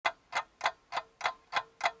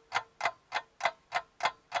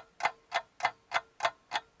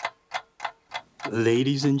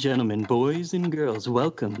Ladies and gentlemen, boys and girls,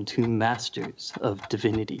 welcome to Masters of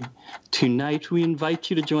Divinity. Tonight we invite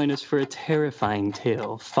you to join us for a terrifying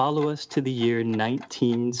tale. Follow us to the year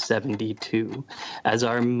 1972 as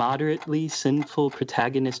our moderately sinful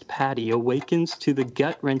protagonist Patty awakens to the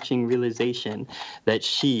gut-wrenching realization that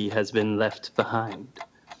she has been left behind.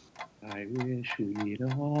 I wish we'd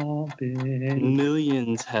all been...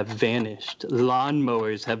 Millions have vanished,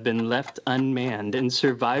 lawnmowers have been left unmanned, and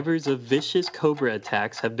survivors of vicious cobra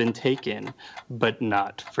attacks have been taken, but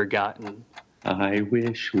not forgotten. I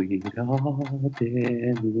wish we'd all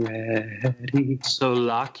been ready. So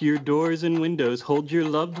lock your doors and windows, hold your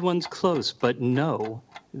loved ones close, but know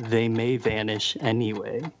they may vanish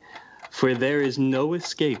anyway. For there is no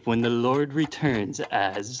escape when the Lord returns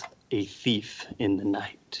as a thief in the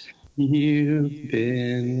night. You've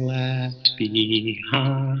been left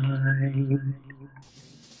behind.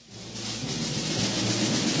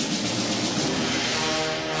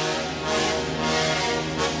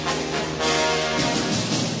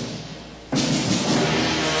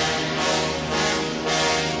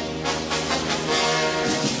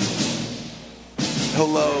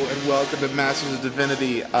 Hello and welcome to Masters of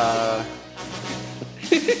Divinity.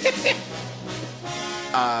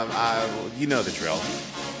 You know the drill.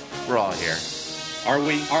 We're all here. Are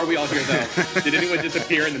we all here, though? Did anyone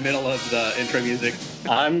disappear in the middle of the intro music?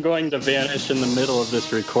 I'm going to vanish in the middle of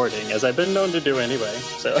this recording, as I've been known to do anyway.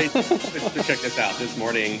 So, Hey, check this out. This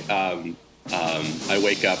morning, I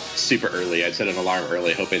wake up super early. I set an alarm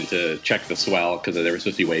early, hoping to check the swell because there were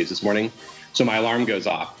supposed to be waves this morning. So my alarm goes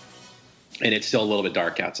off, and it's still a little bit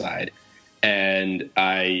dark outside. And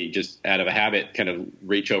I just, out of a habit, kind of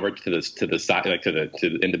reach over to the side, like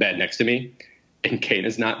in the bed next to me. And Kane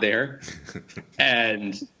is not there.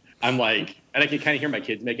 And I'm like, and I can kind of hear my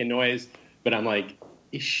kids making noise, but I'm like,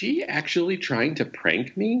 is she actually trying to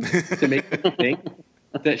prank me to make me think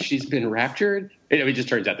that she's been raptured? And it just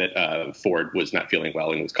turns out that Ford was not feeling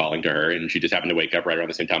well and was calling to her, and she just happened to wake up right around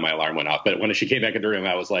the same time my alarm went off. But when she came back in the room,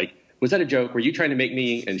 I was like, was that a joke? Were you trying to make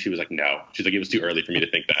me? And she was like, no. She's like, it was too early for me to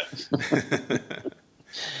think that.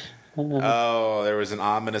 Oh, there was an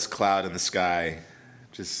ominous cloud in the sky,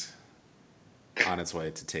 just on its way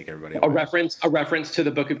to take everybody away. A reference to the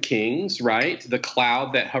Book of Kings, right? The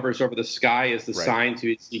cloud that hovers over the sky is the sign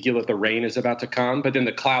to Ezekiel that the rain is about to come. But then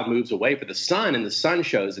the cloud moves away for the sun, and the sun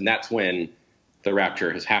shows, and that's when the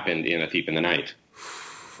rapture has happened in A Thief in the Night.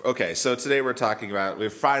 Okay, so today we're talking about A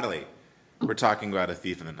Thief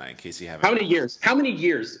in the Night. In case you haven't. How many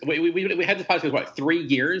years? We had this podcast for 3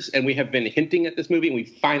 years, and we have been hinting at this movie, and we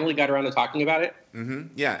finally got around to talking about it.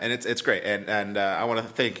 Mm-hmm. Yeah, and it's great. And I want to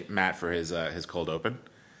thank Matt for his cold open,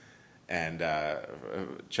 and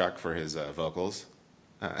Chuck for his vocals.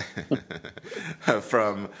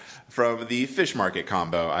 From the Fish Market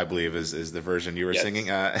combo, I believe is the version you were singing.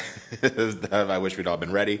 I wish we'd all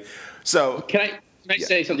been ready. So Can I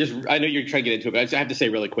say something? I know you're trying to get into it, but I have to say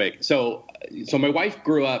really quick. So my wife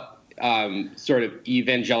grew up sort of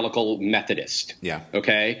evangelical Methodist. Yeah.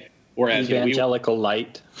 Okay. Whereas evangelical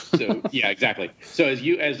light. So yeah, exactly. So as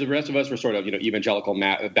the rest of us were sort of evangelical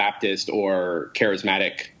Baptist or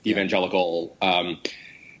charismatic evangelical. So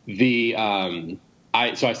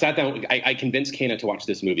I sat down. I convinced Kana to watch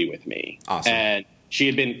this movie with me. Awesome. And she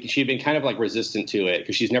had been kind of like resistant to it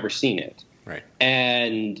because she's never seen it. Right.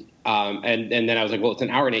 And then I was like, well, it's an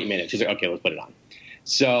hour and 8 minutes. She's like, okay, let's put it on.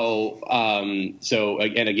 So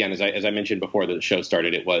again, as I mentioned before the show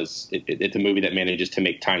started, it's a movie that manages to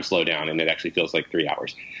make time slow down, and it actually feels like 3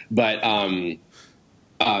 hours. But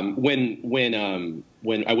when I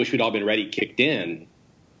Wish We'd All Been Ready kicked in,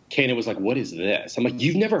 Kana was like, what is this? I'm like,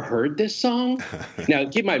 you've never heard this song? Now,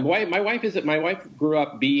 keep my wife grew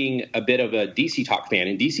up being a bit of a DC Talk fan,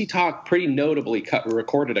 and DC Talk pretty notably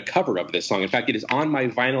recorded a cover of this song. In fact, it is on my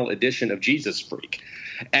vinyl edition of Jesus Freak,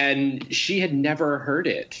 and she had never heard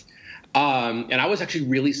it. And I was actually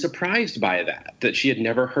really surprised by that she had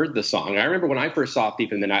never heard the song. I remember when I first saw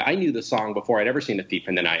Thief in the Night, I knew the song before I'd ever seen A Thief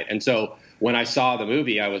in the Night. And so when I saw the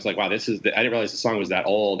movie, I was like, wow, I didn't realize the song was that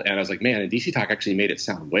old. And I was like, man, and DC Talk actually made it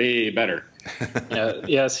sound way better.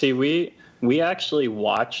 Yeah. See, we actually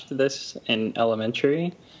watched this in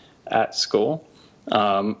elementary at school,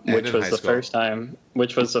 which was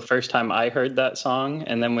the first time I heard that song.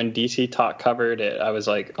 And then when DC Talk covered it, I was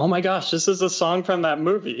like, oh my gosh, this is a song from that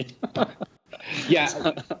movie.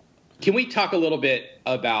 Yeah. Can we talk a little bit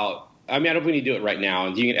about, I don't know if we need to do it right now,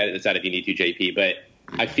 and you can edit this out if you need to, JP, but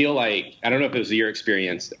I feel like, I don't know if it was your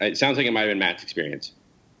experience, it sounds like it might have been Matt's experience,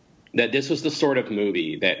 that this was the sort of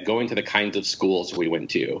movie that going to the kinds of schools we went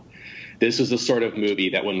to, this is the sort of movie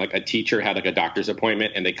that when like a teacher had like a doctor's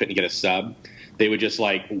appointment and they couldn't get a sub, they would just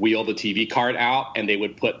like wheel the TV cart out and they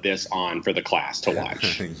would put this on for the class to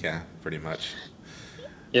watch. Yeah, pretty much.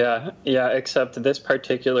 Yeah, except this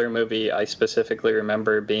particular movie, I specifically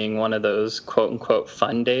remember being one of those quote-unquote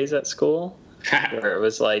fun days at school, where it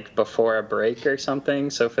was like before a break or something.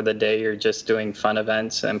 So for the day, you're just doing fun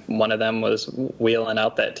events, and one of them was wheeling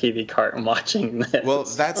out that TV cart and watching this. Well,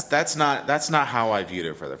 that's not how I viewed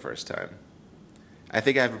it for the first time. I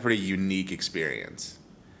think I have a pretty unique experience.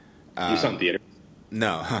 You saw it in theater?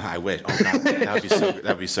 No, I wish. Oh God,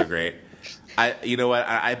 that'd be so great. You know what?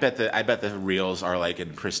 I bet the reels are like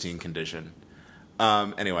in pristine condition.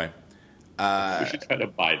 Anyway, we should try to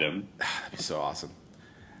buy them. That'd be so awesome.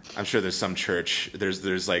 I'm sure there's some church.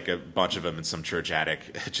 There's like a bunch of them in some church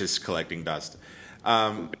attic, just collecting dust.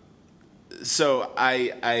 So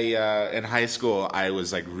I in high school I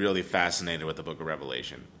was like really fascinated with the Book of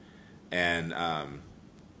Revelation, and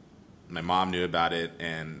my mom knew about it,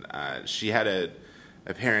 and she had a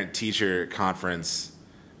parent-teacher conference.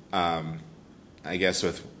 I guess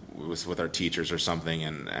with our teachers or something,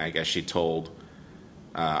 and I guess she told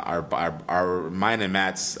our mine and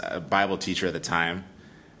Matt's Bible teacher at the time,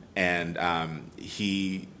 and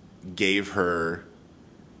he gave her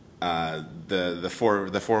the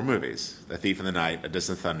four movies: The Thief in the Night, A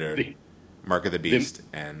Distant Thunder, Mark of the Beast,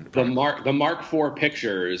 and the Mark IV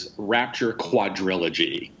Pictures Rapture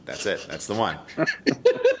Quadrilogy. That's it. That's the one.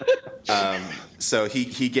 So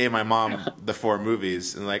he gave my mom the four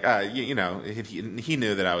movies, and like you know, he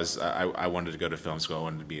knew that I wanted to go to film school. I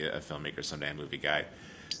wanted to be a filmmaker someday, a movie guy.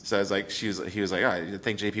 So I was like, he was like, oh, I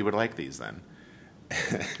think JP would like these then.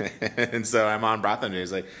 And so my mom brought them to me.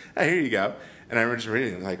 He's like, hey, here you go. And I remember just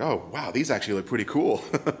reading them, like, oh wow, these actually look pretty cool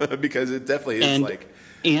because it definitely is like.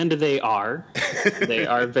 And they are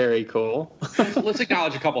very cool. Let's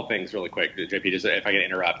acknowledge a couple things really quick, JP, just if I can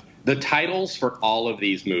interrupt. The titles for all of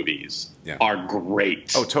these movies are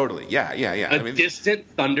great. Oh, totally. Yeah. Distant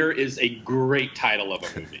Thunder is a great title of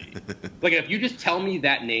a movie. Like, if you just tell me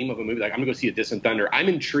that name of a movie, like, I'm going to go see A Distant Thunder, I'm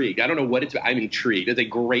intrigued. I don't know what I'm intrigued. It's a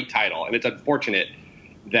great title, and it's unfortunate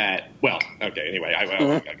that, well, okay, anyway.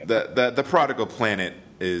 The Prodigal Planet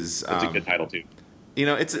is... It's a good title, too. You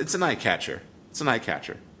know, it's an eye catcher. It's an eye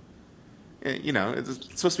catcher. You know, it's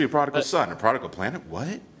supposed to be a prodigal son. A prodigal planet?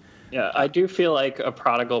 What? Yeah, I do feel like A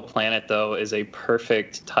Prodigal Planet, though, is a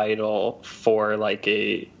perfect title for like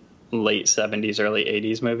a late 70s, early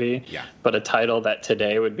 80s movie. Yeah. But a title that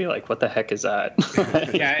today would be like, what the heck is that?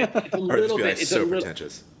 Yeah, it's a little bit. It's so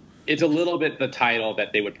pretentious. It's a little bit the title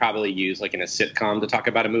that they would probably use like in a sitcom to talk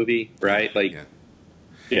about a movie, right? Like,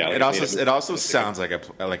 yeah. It also sounds like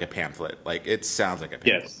a pamphlet. Like, it sounds like a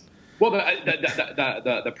pamphlet. Yes. Well,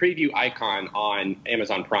 the preview icon on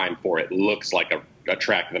Amazon Prime for it looks like a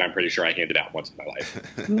track that I'm pretty sure I handed out once in my life.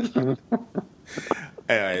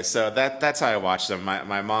 Anyway, so that's how I watched them.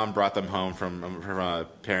 My mom brought them home from a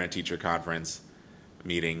parent-teacher conference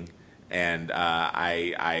meeting, and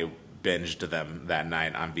I binged them that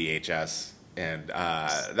night on VHS, and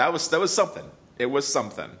that was something. It was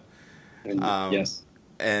something. Yes.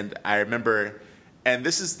 And I remember, and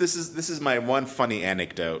this is my one funny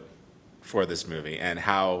anecdote for this movie and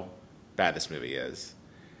how bad this movie is.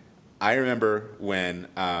 I remember when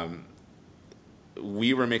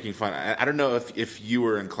we were making fun. I don't know if you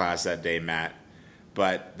were in class that day, Matt,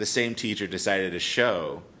 but the same teacher decided to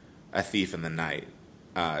show A Thief in the Night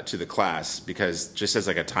to the class because just as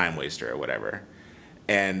like a time waster or whatever.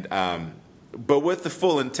 And but with the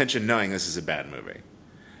full intention knowing this is a bad movie.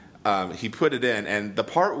 He put it in, and the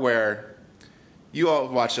part where you all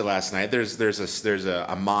watched it last night. There's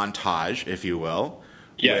a montage, if you will,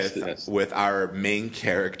 with our main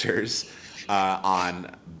characters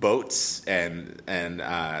on boats and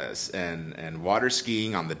water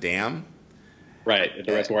skiing on the dam. Right, at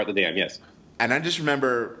the reservoir at the dam. Yes. And I just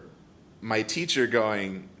remember my teacher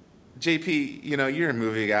going, "JP, you know you're a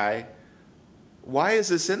movie guy. Why is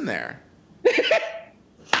this in there?"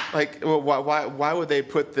 Like, well, why would they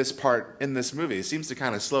put this part in this movie? It seems to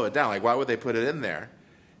kind of slow it down. Like, why would they put it in there?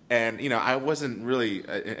 And, you know, I wasn't really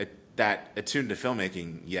that attuned to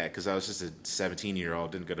filmmaking yet because I was just a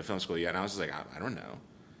 17-year-old, didn't go to film school yet. And I was just like, I don't know.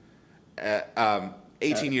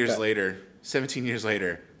 17 years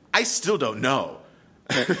later, I still don't know.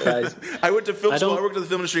 I went to film school. I worked in the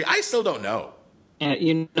film industry. I still don't know.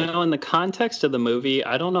 In the context of the movie,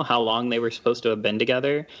 I don't know how long they were supposed to have been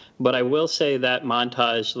together, but I will say that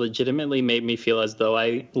montage legitimately made me feel as though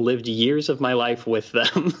I lived years of my life with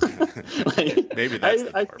them. Maybe that's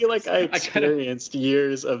I feel like I experienced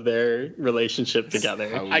years of their relationship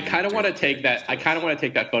together. I kind of want to take that. I kind of want to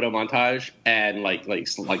take that photo montage and like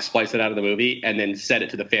splice it out of the movie and then set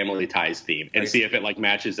it to the Family Ties theme and see if it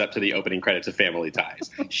matches up to the opening credits of Family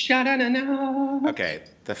Ties. Sha-da-na-na. Okay,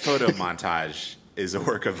 the photo montage is a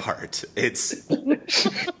work of art. It's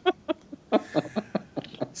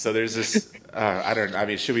so there's this. I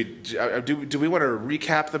mean, should we do we want to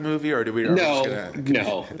recap the movie or do we? No.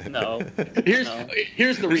 Here's the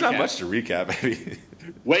There's recap. not much to recap. I mean,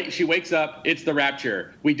 She wakes up. It's the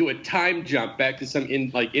rapture. We do a time jump back to some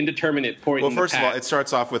indeterminate point. Well, first of all, it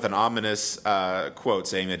starts off with an ominous quote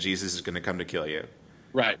saying that Jesus is going to come to kill you.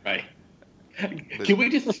 Right. Can we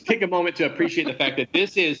just take a moment to appreciate the fact that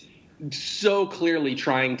this is so clearly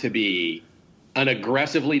trying to be an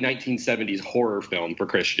aggressively 1970s horror film for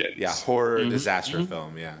Christians? Yeah, horror disaster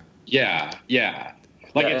film. Yeah.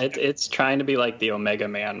 It's trying to be like the Omega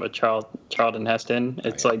Man with Charlton Heston.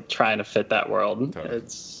 It's like trying to fit that world. Totally.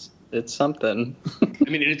 It's something. I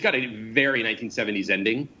mean, it's got a very 1970s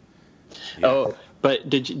ending. Yeah. Oh, but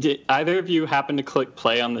did either of you happen to click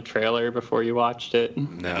play on the trailer before you watched it?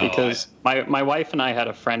 No. Because my wife and I had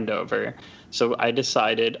a friend over. So I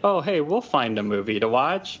decided, oh, hey, we'll find a movie to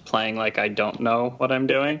watch, playing like I don't know what I'm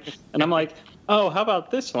doing. And I'm like, oh, how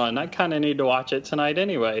about this one? I kind of need to watch it tonight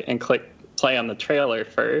anyway. And click play on the trailer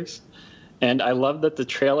first. And I love that the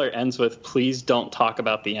trailer ends with, please don't talk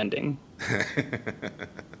about the ending.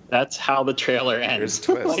 That's how the trailer ends.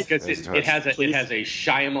 Because it has a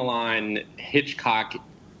Shyamalan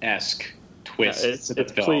Hitchcock-esque twist to the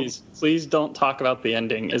film. Please don't talk about the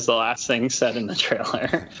ending is the last thing said in the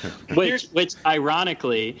trailer. which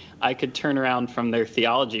ironically, I could turn around from their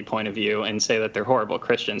theology point of view and say that they're horrible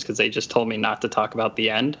Christians because they just told me not to talk about the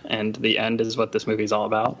end, and the end is what this movie's all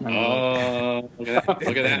about. Oh, look at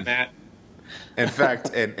that, Matt. In fact,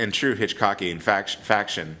 in true Hitchcockian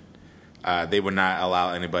faction, they would not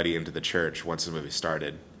allow anybody into the church once the movie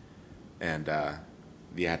started, and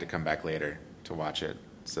you had to come back later to watch it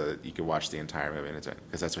so that you could watch the entire movie.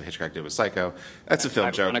 Because that's what Hitchcock did with Psycho. That's a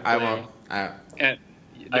film joke. I won't.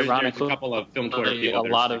 There's a couple of film Twitter people.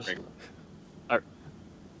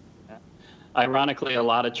 Ironically, a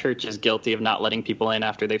lot of churches guilty of not letting people in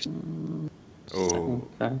after they've. Oh.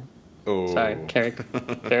 Okay. Oh. Sorry,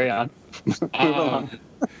 carry on. Move along.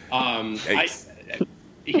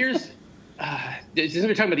 Since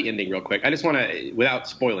we're talking about the ending real quick, I just want to, without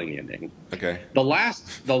spoiling the ending. Okay. The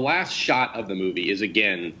last shot of the movie is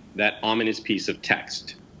again that ominous piece of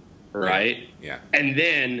text, right? Yeah. And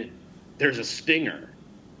then there's a stinger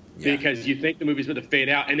because you think the movie's going to fade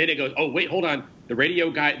out, and then it goes, oh wait, hold on. The radio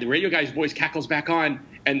guy's voice cackles back on,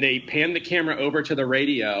 and they pan the camera over to the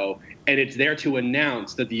radio, and it's there to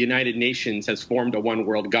announce that the United Nations has formed a one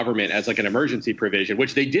world government as like an emergency provision,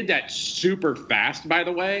 which they did that super fast, by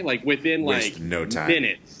the way, like within no time.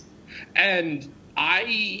 Minutes. And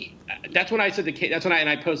that's when I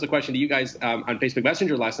posed the question to you guys on Facebook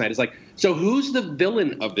Messenger last night. Is like, so who's the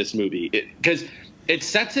villain of this movie? Because it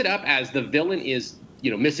sets it up as the villain is,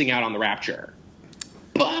 missing out on the rapture.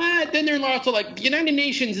 But then they're also like, the United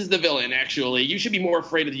Nations is the villain, actually. You should be more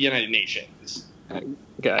afraid of the United Nations.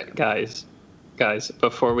 Guys,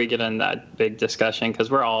 before we get in that big discussion,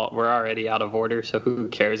 because we're already out of order, so who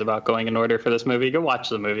cares about going in order for this movie? Go watch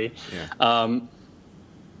the movie. Yeah.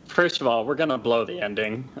 First of all, we're gonna blow the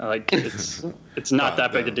ending. Like it's not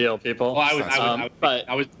that big a deal, people. Well,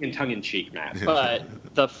 I was in tongue in cheek, Matt. But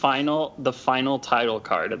the final title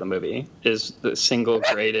card of the movie is the single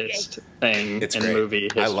greatest thing in movie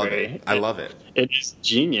history. I love it. It's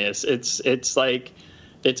genius. It's like.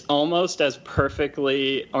 It's almost as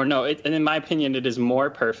perfectly, and in my opinion, it is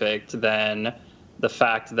more perfect than the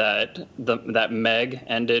fact that that Meg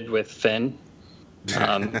ended with Finn.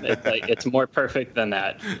 It's more perfect than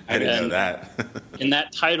that. I didn't know that. In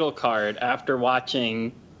that title card, after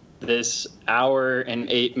watching this 1 and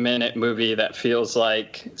 8 minute movie that feels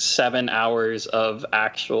like 7 hours of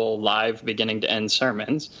actual live beginning to end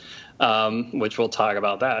sermons, which we'll talk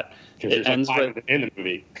about that. It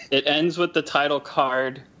ends with the title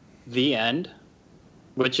card, the end,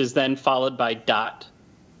 which is then followed by ...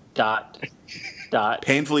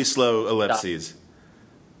 Painfully slow ellipses.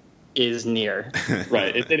 Is near.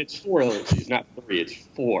 Right. And it's 4 ellipses, not 3. It's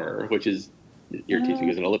 4, which is irritating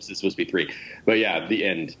because an ellipsis is supposed to be 3. But yeah, the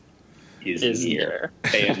end is near.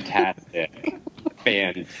 Fantastic.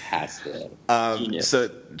 Fantastic. So,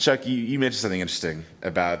 Chuck, you mentioned something interesting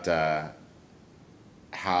about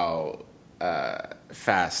how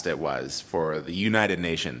fast it was for the United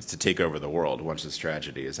Nations to take over the world once this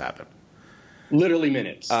tragedy has happened. Literally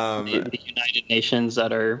minutes. The United Nations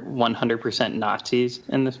that are 100% Nazis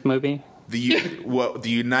in this movie. The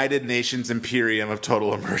United Nations Imperium of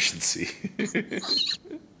Total Emergency.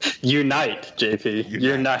 Unite, JP.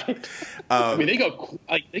 Unite. I mean, they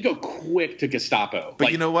go quick to Gestapo.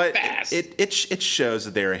 But you know what? Fast. It shows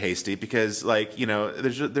that they were hasty because, like, you know,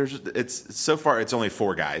 it's so far it's only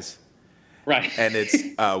 4 guys. Right. And it's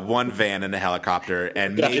one van and a helicopter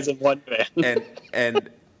and guys in one van. And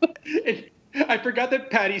I forgot that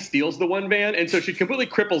Patty steals the one van, and so she completely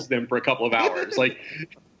cripples them for a couple of hours. Like,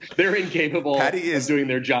 they're incapable of doing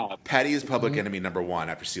their job. Patty is public enemy number 1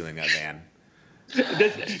 after stealing that van.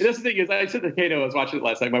 That's the thing is, I said to Kato, I was watching it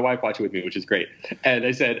last night. My wife watched it with me, which is great. And I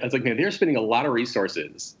was like, man, they're spending a lot of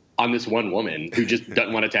resources on this one woman who just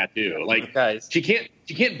doesn't want a tattoo. Like, guys, she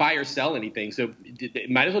can't buy or sell anything, so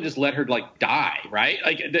might as well just let her like die, right?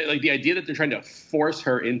 Like the idea that they're trying to force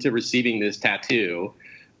her into receiving this tattoo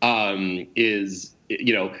is,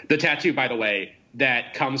 you know, the tattoo, by the way,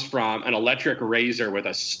 that comes from an electric razor with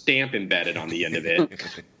a stamp embedded on the end of it.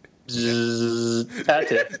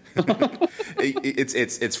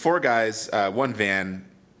 It's 4 guys, 1 van,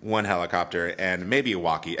 1 helicopter, and maybe a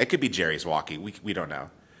walkie. It could be Jerry's walkie. We don't know.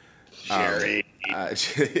 Jerry.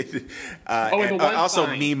 And also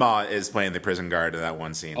Meemaw is playing the prison guard in that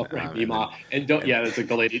one scene. Oh, right, Meemaw. That's like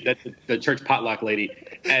the lady, that's the church potluck lady,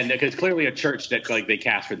 and it's clearly a church that like they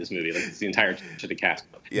cast for this movie. Like it's the entire church of the cast.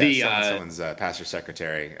 Yeah, someone's pastor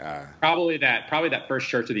secretary. Probably that First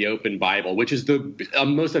Church of the Open Bible, which is the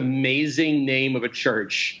most amazing name of a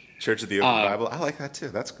church. Church of the Open Bible. I like that too.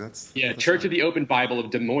 That's Church of the Open Bible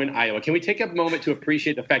of Des Moines, Iowa. Can we take a moment to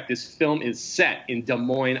appreciate the fact this film is set in Des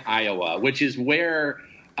Moines, Iowa, which is where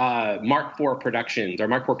Mark IV Productions or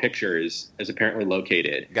Mark IV Pictures is apparently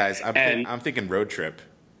located. Guys, I'm thinking road trip.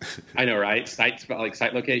 I know, right? Site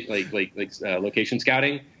location, location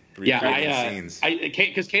scouting.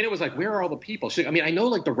 Because Kana was like, "Where are all the people?" So, I mean, I know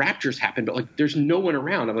like the raptures happened, but like, there's no one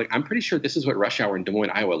around. I'm like, I'm pretty sure this is what rush hour in Des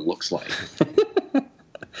Moines, Iowa looks like.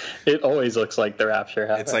 It always looks like the rapture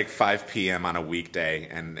happened. It's like 5 p.m. on a weekday,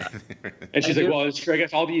 and she's like, "Well, I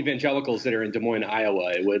guess all the evangelicals that are in Des Moines,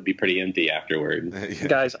 Iowa, it would be pretty empty afterward."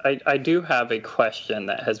 Guys, I do have a question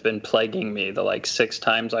that has been plaguing me the like 6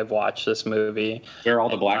 times I've watched this movie. Where are all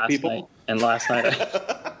the black people? Last night,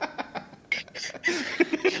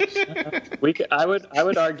 I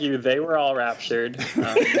would argue they were all raptured,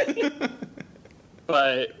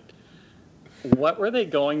 but. What were they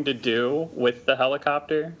going to do with the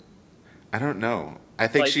helicopter? I don't know. I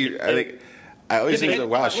think I always think,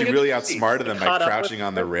 wow, she really outsmarted them by crouching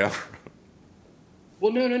on the railroad.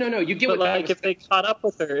 Well, no. You get what like if they caught up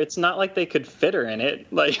with her, it's not like they could fit her in it.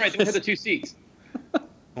 Like right, they had the 2 seats.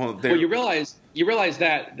 Well, you realize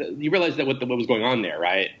that what was going on there,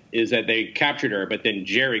 right? Is that they captured her, but then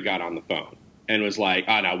Jerry got on the phone and was like,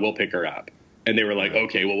 "Oh no, we'll pick her up," and they were like,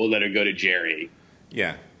 "Okay, well, we'll let her go to Jerry."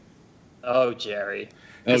 Yeah. Oh, Jerry.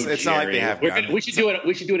 It's Jerry. Not like they have. We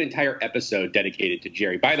should do an entire episode dedicated to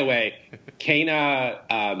Jerry. By the way, Kana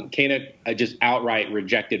just outright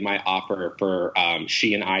rejected my offer for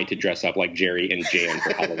she and I to dress up like Jerry and Jan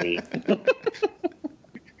for Halloween.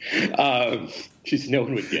 She said no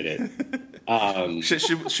one would get it.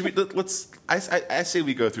 Should we? I say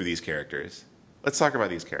we go through these characters. Let's talk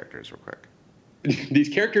about these characters real quick. These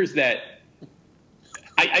characters that.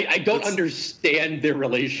 I don't understand their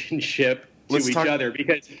relationship to each other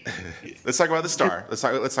because. Let's talk about the star. Let's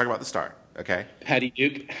talk about the star. Okay. Patty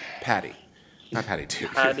Duke. Patty, not Patty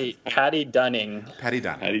Duke. Patty Dunning. Patty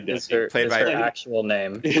Dunning. Is her actual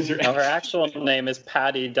name. Her actual name is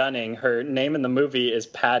Patty Dunning. Her name in the movie is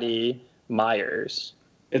Patty Myers.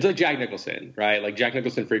 It's like Jack Nicholson, right? Like Jack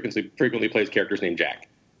Nicholson frequently plays characters named Jack.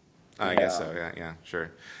 I guess so. Yeah,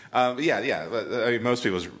 sure. I mean, most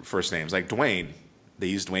people's first names, like Dwayne. They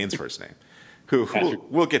use Dwayne's first name.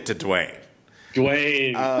 We'll get to Dwayne.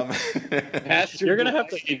 Dwayne. You're going to have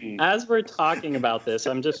to, as we're talking about this,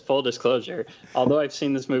 I'm just full disclosure, although I've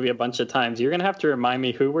seen this movie a bunch of times, you're going to have to remind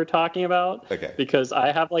me who we're talking about. Okay. Because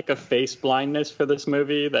I have like a face blindness for this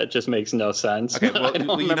movie that just makes no sense. Okay,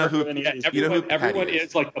 well, you know who everyone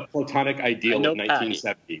is like the platonic ideal of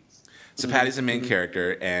 1970s. So Patty's the main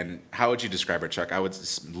character, and how would you describe her, Chuck? I would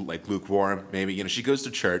like lukewarm, maybe. You know, she goes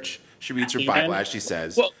to church, she reads her Bible, as she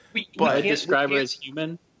says. Well, I describe her as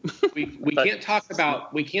human. We can't talk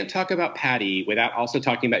about Patty without also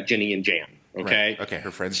talking about Jenny and Jan. Okay. Right. Okay.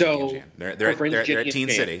 Her friends Jenny and Jan. They're at Teen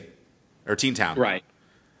City or Teen Town. Right.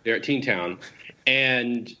 They're at Teen Town.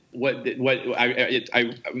 And now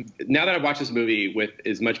that I've watched this movie with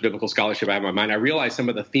as much biblical scholarship I have in my mind, I realize some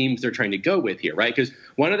of the themes they're trying to go with here, right? Because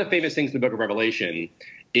one of the famous things in the Book of Revelation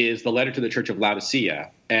is the letter to the Church of Laodicea,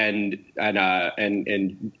 and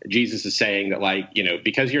Jesus is saying that, like, you know,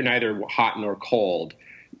 because you're neither hot nor cold,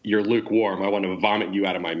 you're lukewarm, I want to vomit you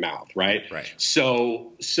out of my mouth, right? Right.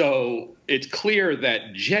 So it's clear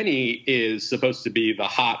that Jenny is supposed to be the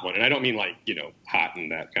hot one. And I don't mean like, you know, hot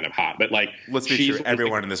and that kind of hot, but like... Let's be true,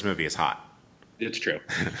 everyone in this movie is hot. It's true.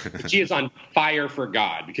 She is on fire for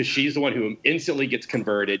God because she's the one who instantly gets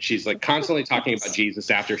converted. She's like constantly talking about Jesus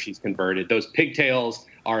after she's converted. Those pigtails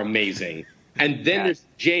are amazing. And then there's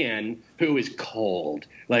Jan, who is cold.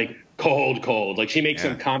 Like, cold. Like, she makes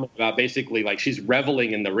some comment about basically, like, she's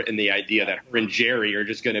reveling in the idea that her and Jerry are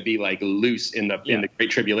just going to be like loose in the Great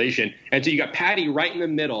Tribulation. And so you got Patty right in the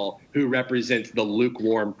middle, who represents the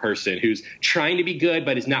lukewarm person who's trying to be good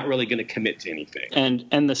but is not really going to commit to anything.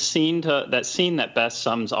 And the scene that best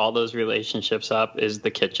sums all those relationships up is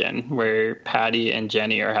the kitchen, where Patty and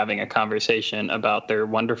Jenny are having a conversation about their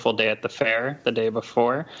wonderful day at the fair the day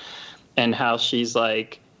before, and how she's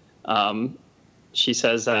like. She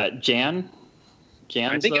says that Jan.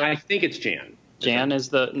 I think it's Jan. Jan is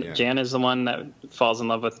the one that falls in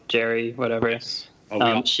love with Jerry, whatever. Yes.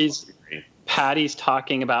 Patty's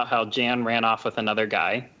talking about how Jan ran off with another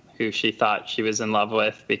guy who she thought she was in love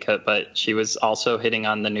with but she was also hitting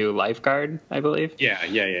on the new lifeguard, I believe.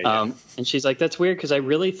 Yeah. And she's like, that's weird because I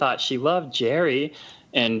really thought she loved Jerry.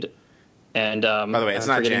 And by the way, it's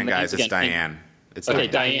not Jan, guys. It's Diane. It's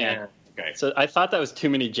Diane. Okay. So I thought that was too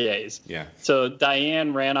many J's. Yeah. So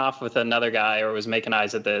Diane ran off with another guy or was making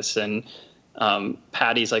eyes at this. And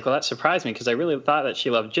Patty's like, well, that surprised me because I really thought that she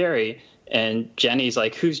loved Jerry. And Jenny's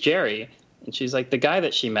like, who's Jerry? And she's like, the guy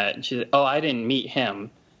that she met. And she's like, oh, I didn't meet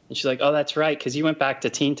him. And she's like, oh, that's right, because you went back to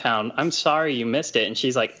Teen Town. I'm sorry you missed it. And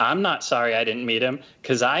she's like, I'm not sorry I didn't meet him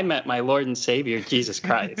because I met my Lord and Savior, Jesus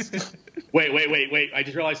Christ. Wait. I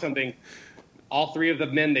just realized something. All three of the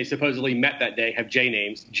men they supposedly met that day have J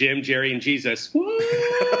names: Jim, Jerry, and Jesus.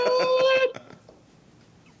 What?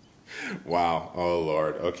 Wow. Oh,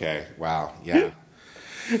 Lord. Okay. Wow. Yeah.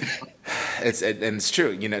 It's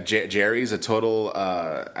true. You know, Jerry's a total.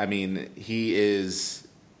 I mean, he is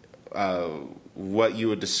what you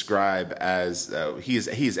would describe as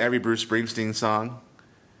he's every Bruce Springsteen song.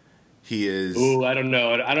 He is. Ooh, I don't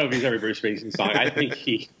know. I don't know if he's every Bruce Springsteen song.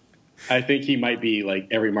 I think he might be like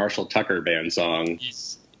every Marshall Tucker band song.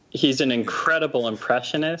 He's an incredible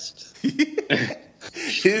impressionist.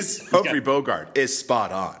 His Humphrey Bogart is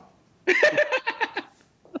spot on.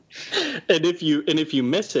 And if you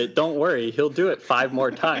miss it, don't worry. He'll do it 5 more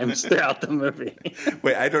times throughout the movie.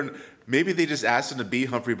 Wait, maybe they just asked him to be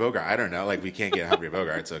Humphrey Bogart. I don't know. Like, we can't get Humphrey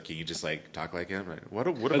Bogart, so can you just like talk like him? Like, what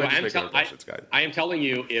if I just make an impressions guy? I am telling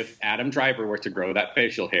you, if Adam Driver were to grow that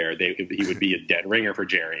facial hair, he would be a dead ringer for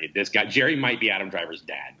Jerry. Jerry might be Adam Driver's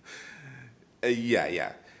dad.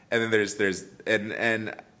 Yeah. And then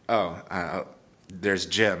there's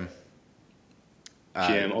Jim.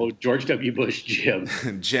 George W. Bush Jim.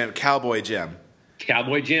 Cowboy Jim.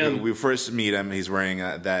 Cowboy Jim. We first meet him. He's wearing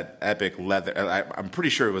that epic leather. I'm pretty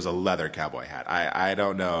sure it was a leather cowboy hat. I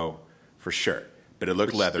don't know for sure, but it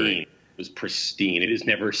looked leathery. It was pristine. It has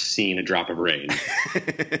never seen a drop of rain.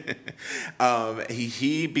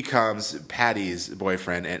 He becomes Patty's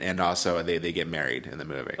boyfriend, and also they get married in the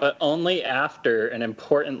movie. But only after an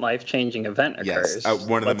important life-changing event occurs. Yes,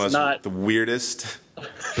 one of the weirdest,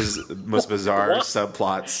 most bizarre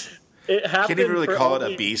subplots. It happened. Can't even really call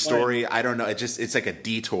it a B story. I don't know. It's like a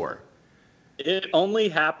detour. It only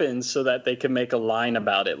happens so that they can make a line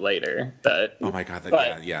about it later. Oh my God!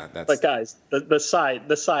 That's. But guys,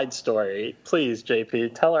 the side story. Please,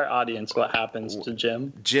 JP, tell our audience what happens to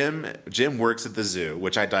Jim. Jim works at the zoo,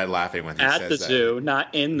 which I died laughing when he says that. At the zoo,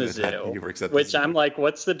 not in the zoo. He works at the which zoo. I'm like,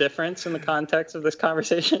 what's the difference in the context of this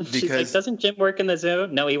conversation? She's like, doesn't Jim work in the zoo?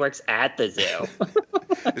 No, he works at the zoo.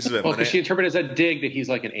 Because she interpreted as a dig that he's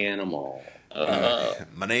like an animal.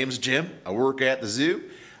 My name's Jim. I work at the zoo.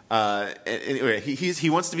 Anyway, he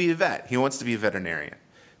wants to be a vet. He wants to be a veterinarian.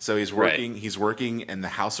 So he's working. Right. He's working in the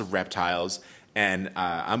House of Reptiles, and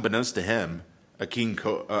unbeknownst to him, an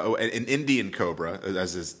Indian cobra,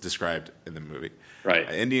 as is described in the movie. Right.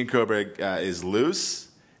 An Indian cobra is loose,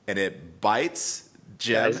 and it bites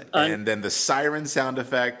Jim, and then the siren sound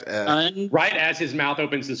effect. Right as his mouth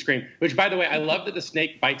opens to scream. Which, by the way, I love that the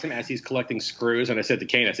snake bites him as he's collecting screws. And I said to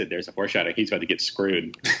Kane, I said, "There's a foreshadowing. He's about to get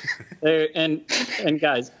screwed." And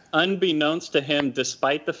guys, unbeknownst to him,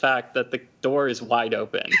 despite the fact that the door is wide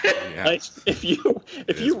open, like if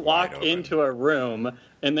you walk into a room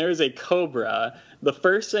and there's a cobra, the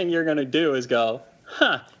first thing you're going to do is go,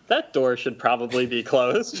 "Huh, that door should probably be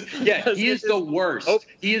closed." Yeah, he is the worst.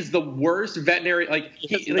 He is the worst veterinary. Like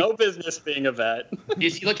he has no business being a vet.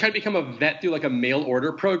 Is he like trying to become a vet through like a mail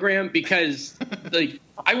order program? Because like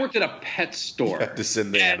I worked at a pet store. You have to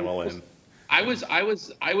send the animal in. I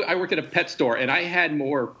worked at a pet store, and I had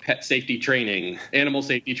more pet safety training, animal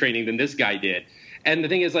safety training than this guy did. And the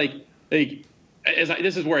thing is,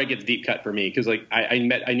 this is where it gets deep cut for me, because like I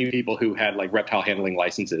knew people who had like reptile handling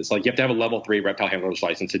licenses. Like you have to have a level 3 reptile handler's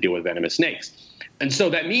license to deal with venomous snakes. And so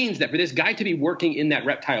that means that for this guy to be working in that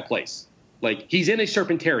reptile place, like he's in a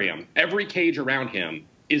serpentarium, every cage around him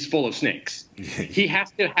is full of snakes. He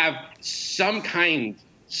has to have some kind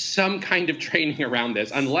of training around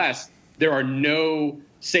this, unless there are no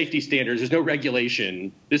safety standards. There's no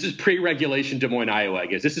regulation. This is pre-regulation Des Moines, Iowa, I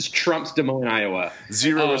guess. This is Trump's Des Moines, Iowa.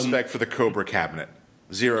 Zero respect for the Cobra cabinet.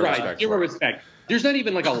 Zero respect. There's not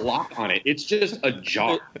even like a lock on it. It's just a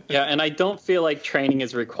jar. Yeah, and I don't feel like training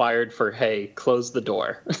is required for, hey, close the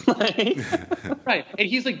door. Right. And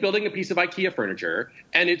he's like building a piece of IKEA furniture,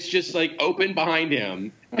 and it's just like open behind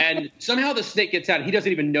him. And somehow the snake gets out, and he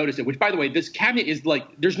doesn't even notice it, which, by the way, this cabinet is like,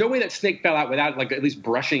 there's no way that snake fell out without like at least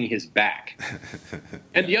brushing his back.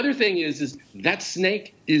 And the other thing is that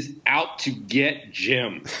snake is out to get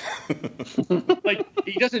Jim. Like,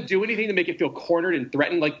 he doesn't do anything to make it feel cornered and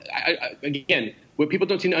threatened. Like, again, what people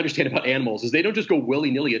don't seem to understand about animals is they don't just go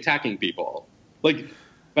willy-nilly attacking people. Like,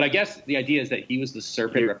 but I guess the idea is that he was the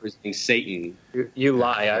serpent representing Satan. You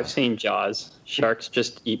lie. I've seen Jaws. Sharks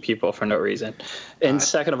just eat people for no reason. And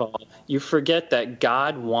second of all, you forget that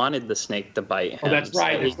God wanted the snake to bite him. Oh, that's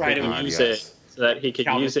right. That's right. So that he could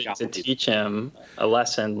use it to teach him a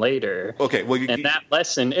lesson later. Okay, well, that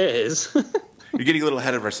lesson is... You're getting a little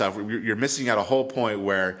ahead of ourselves. You're missing out a whole point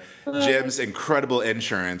where Jim's incredible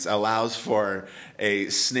insurance allows for a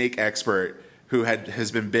snake expert who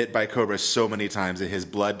has been bit by cobras so many times that his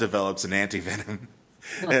blood develops an antivenom,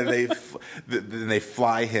 and they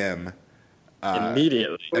fly him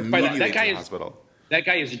immediately to the hospital. That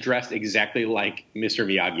guy is dressed exactly like Mr.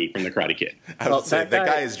 Miyagi from The Karate Kid. I would say that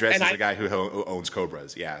guy is dressed as a guy who owns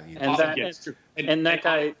cobras. Yeah,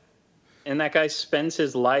 And that guy spends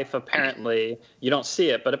his life, apparently, you don't see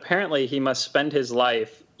it, but apparently he must spend his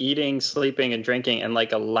life eating, sleeping, and drinking in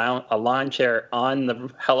like a lawn chair on the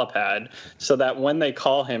helipad, so that when they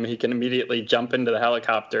call him, he can immediately jump into the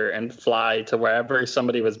helicopter and fly to wherever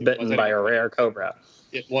somebody was bitten by a rare cobra.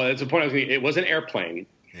 It's a point I was making. It was an airplane.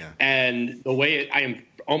 Yeah. And the way I am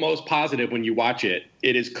almost positive when you watch it,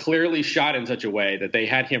 it is clearly shot in such a way that they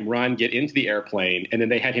had him get into the airplane, and then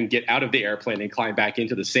they had him get out of the airplane and climb back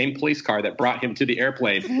into the same police car that brought him to the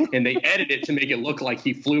airplane. And they edited it to make it look like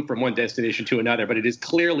he flew from one destination to another, but it is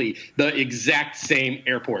clearly the exact same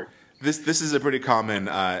airport. This is a pretty common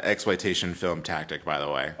exploitation film tactic, by the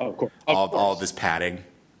way. Oh, of course. All this padding.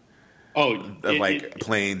 Of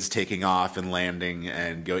planes taking off and landing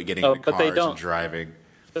and getting into cars and driving.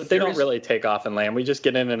 But they don't really take off and land. We just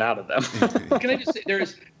get in and out of them. Can I just say,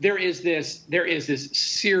 there is this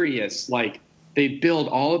serious, like, they build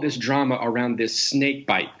all of this drama around this snake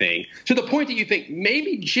bite thing to the point that you think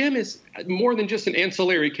maybe Jim is more than just an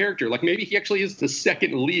ancillary character. Like, maybe he actually is the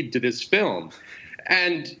second lead to this film.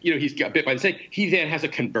 And, he's got bit by the snake. He then has a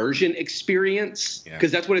conversion experience,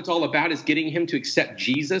 because that's what it's all about, is getting him to accept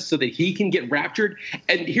Jesus so that he can get raptured.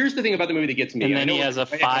 And here's the thing about the movie that gets me. And then he has a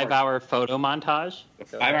 5-hour photo montage. A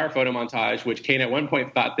 5-hour photo montage, which Kane at one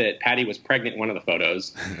point thought that Patty was pregnant in one of the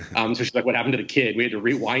photos. So she's like, what happened to the kid? We had to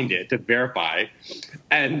rewind it to verify.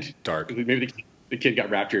 And dark. Maybe the kid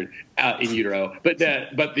got raptured in utero. But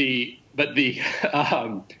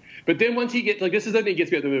then once he gets, like, this is the thing that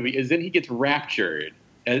gets me out of the movie, is then he gets raptured.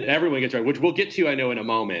 And everyone gets raptured, which we'll get to, I know, in a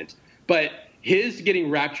moment. But his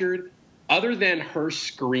getting raptured, other than her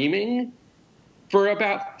screaming for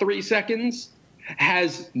about 3 seconds,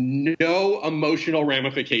 has no emotional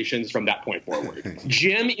ramifications from that point forward.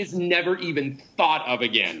 Jim is never even thought of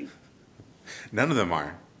again. None of them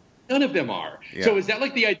are. None of them are. Yeah. So is that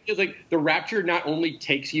like the idea? Like the rapture not only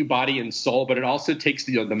takes you body and soul, but it also takes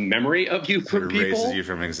the memory of you from people. It erases you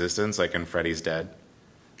from existence, like in Freddy's Dead.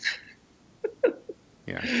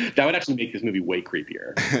 Yeah, that would actually make this movie way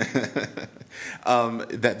creepier.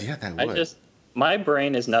 That would. My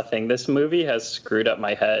brain is nothing. This movie has screwed up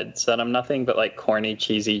my head, so I'm nothing but like corny,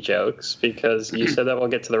 cheesy jokes, because you said that we'll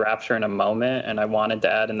get to the rapture in a moment, and I wanted to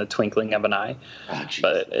add in the twinkling of an eye,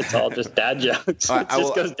 but it's all just dad jokes. It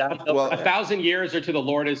just goes downhill. Well, 1,000 years are to the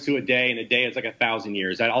Lord as to a day, and a day is like 1,000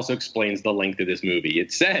 years. That also explains the length of this movie.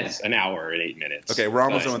 It says an hour and 8 minutes. Okay, we're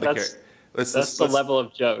almost done with the character. That's the level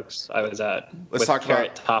of jokes I was at. Let's talk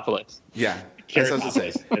about Topless. Yeah, that's what I was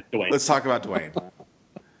gonna say. Let's talk about Dwayne.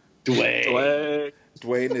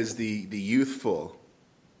 Dwayne is the youthful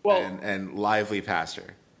and lively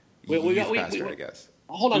pastor. I guess.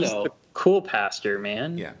 Hold on, he's though. The cool pastor,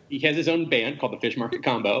 man. Yeah. He has his own band called the Fish Market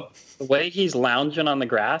Combo. The way he's lounging on the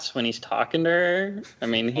grass when he's talking to her, I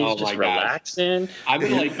mean, he's just relaxing. I'm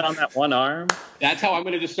gonna like on that one arm. That's how I'm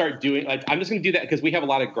going to just start doing. Like, I'm just going to do that because we have a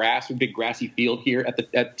lot of grass, a big grassy field here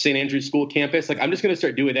at St. Andrew's School campus. Like, I'm just going to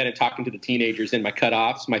start doing that and talking to the teenagers in my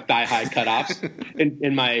cutoffs, my thigh high cutoffs,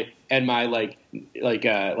 and my like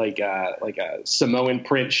a Samoan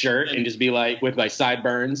print shirt, and just be like with my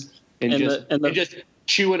sideburns and just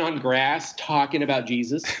chewing on grass, talking about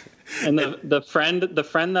Jesus. And the friend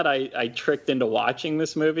that I tricked into watching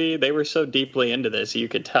this movie, they were so deeply into this, you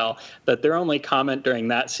could tell that their only comment during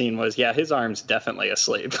that scene was, "Yeah, his arm's definitely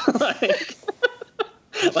asleep."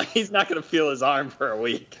 like he's not going to feel his arm for a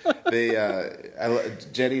week.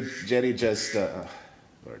 Jenny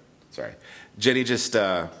just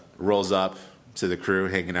rolls up to the crew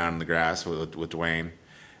hanging out in the grass with Dwayne.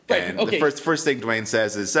 Right, and okay. the first thing Dwayne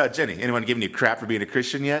says is, "Jenny, anyone giving you crap for being a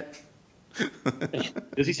Christian yet?"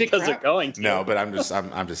 Does he say crap? They're going to. No, but I'm just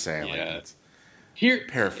saying. Yeah. Like, here,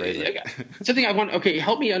 paraphrasing. Something I want. Okay,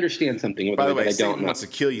 help me understand something. By the way, I Satan don't know. wants to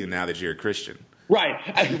kill you now that you're a Christian. Right.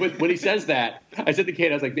 When he says that, I said to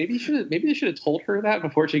Kate, I was like, maybe they should have told her that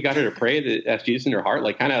before she got her to pray to ask Jesus in her heart.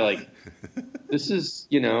 Like, kind of like, this is,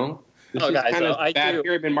 this is guys, kind of bad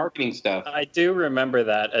pyramid marketing stuff. I do remember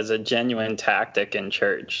that as a genuine tactic in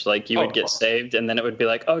church. Like, you would get saved, and then it would be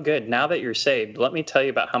like, oh, good, now that you're saved, let me tell you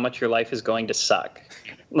about how much your life is going to suck.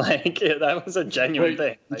 Like, that was a genuine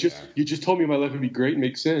thing. Like, you just told me my life would be great and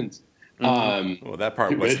make sense. Mm-hmm. Well, that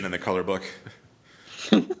part wasn't in the color book.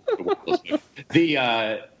 What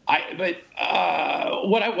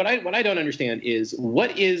I don't understand is,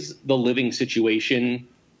 what is the living situation?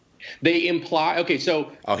 They imply, okay,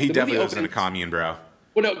 so he definitely lives in a commune, bro.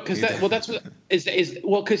 Well, no, because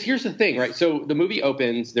because here's the thing, right? So the movie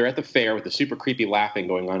opens, they're at the fair with the super creepy laughing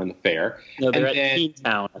going on in the fair. No, they're at Teen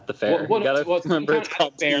Town at the fair. It's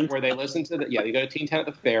called Teen Town where they listen to you go to Teen Town at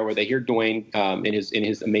the fair where they hear Dwayne in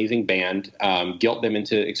his amazing band guilt them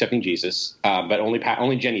into accepting Jesus, but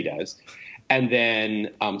only Jenny does. And then,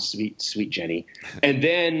 sweet Jenny. And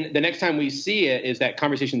then the next time we see it is that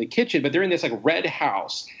conversation in the kitchen, but they're in this like red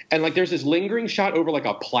house. And like, there's this lingering shot over like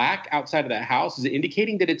a plaque outside of that house. Is it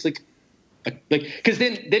indicating that it's like, cause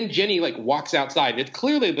then Jenny like walks outside and it's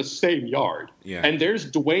clearly the same yard. Yeah. And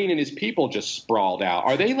there's Dwayne and his people just sprawled out.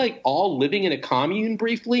 Are they like all living in a commune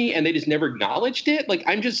briefly and they just never acknowledged it? Like,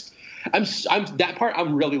 I'm that part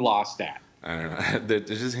I'm really lost at. I don't know. They're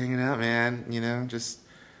just hanging out, man. Just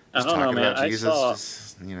I don't know, man. About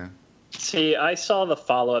Jesus, See, I saw the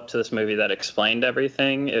follow-up to this movie that explained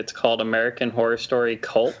everything. It's called American Horror Story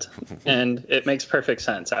Cult, and it makes perfect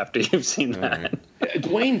sense after you've seen that.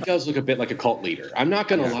 Dwayne does look a bit like a cult leader. I'm not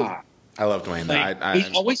going to lie. I love Dwayne.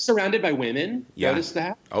 He's always surrounded by women. Yeah. Notice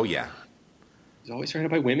that? Oh, yeah. He's always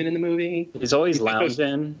surrounded by women in the movie. He's always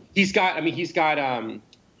lounging. He's got his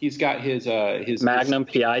Magnum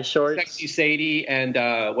PI shorts. Sexy Sadie, and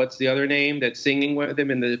what's the other name that's singing with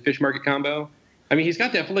him in the Fish Market Combo? I mean, he's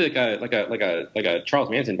got definitely like a Charles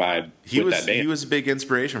Manson vibe. That band. He was a big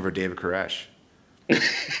inspiration for David Koresh.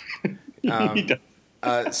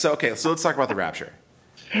 So let's talk about the rapture.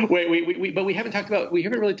 Wait, but we haven't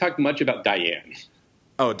really talked much about Diane.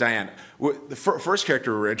 Oh, Diane, the first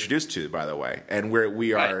character we're introduced to, by the way, and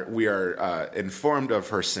we are informed of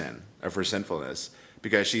her sin, of her sinfulness.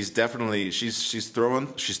 Because she's throwing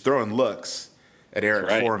looks at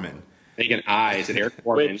Eric Foreman, making eyes at Eric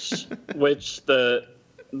Foreman, which the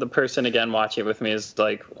person again watching it with me is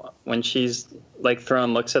like, when she's like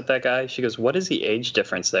throwing looks at that guy, she goes, "What is the age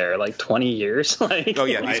difference there? Like 20 years?" Like, oh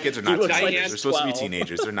yeah, these kids are not teenagers. Like they're supposed to be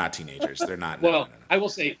teenagers. They're not teenagers. They're not. Well, no. I will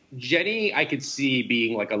say Jenny, I could see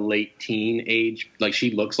being like a late teen age. Like, she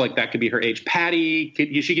looks like that could be her age. Patty,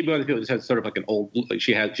 she could be one of the people that has sort of like an old. Like,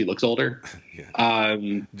 she looks older. Yeah.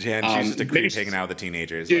 Jen, she's just a creep hanging out with the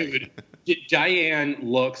teenagers. Dude, Diane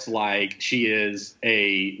looks like she is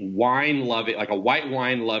a white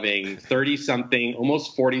wine loving 30-something,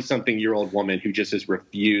 almost 40-something year old woman who just has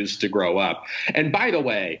refused to grow up. And by the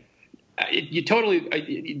way, You totally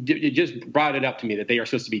you just brought it up to me that they are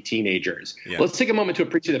supposed to be teenagers. Yeah. Let's take a moment to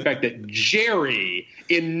appreciate the fact that Jerry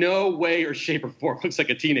in no way or shape or form looks like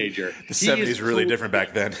a teenager. The 70s really different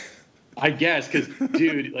back then. I guess, because,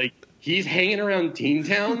 dude, like, he's hanging around Teen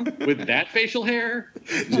Town with that facial hair.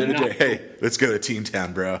 Hey, let's go to Teen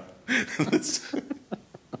Town, bro.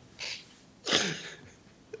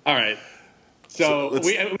 All right. So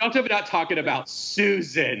we also have not talking about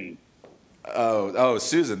Susan. Oh,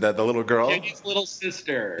 Susan, the little girl? Jenny's little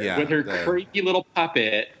sister with her creepy little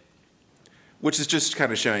puppet. Which is just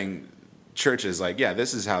kind of showing churches like, yeah,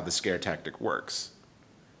 this is how the scare tactic works.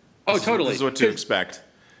 Totally. This is what to expect.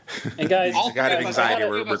 And guys, the kind of anxiety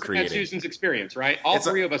we're creating. Had Susan's experience, right? All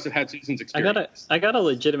three of us have had Susan's experience. I gotta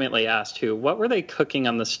legitimately ask too, what were they cooking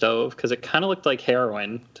on the stove? Because it kind of looked like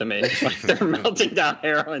heroin to me. Like they're melting down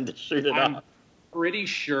heroin to shoot it off. Pretty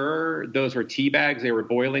sure those were tea bags they were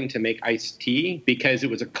boiling to make iced tea, because it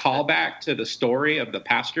was a callback to the story of the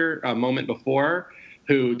pastor a moment before,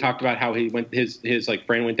 who talked about how he went his like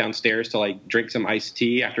friend went downstairs to like drink some iced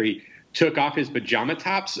tea after he took off his pajama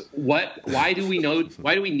tops. Why do we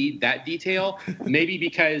need that detail? Maybe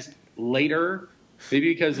because later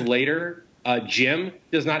Jim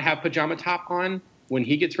does not have pajama top on when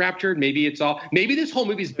he gets raptured. Maybe this whole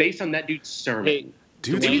movie is based on that dude's sermon. Hey,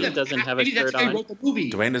 Dwayne doesn't have a shirt on.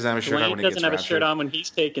 Dwayne doesn't have a shirt on when he gets raptured. Dwayne doesn't have a shirt on when he's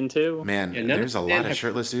taken too. Man, there's a lot of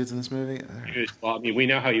shirtless dudes in this movie. Well, I mean, we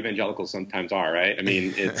know how evangelicals sometimes are, right? I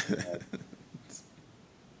mean, it's.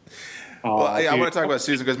 I want to talk about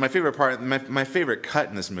Susan because my favorite part, my favorite cut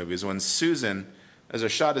in this movie is when Susan, there's a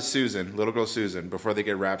shot of Susan, little girl Susan, before they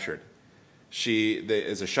get raptured. There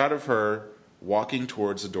is a shot of her walking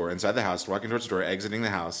towards the door, inside the house, walking towards the door, exiting the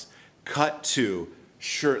house. Cut to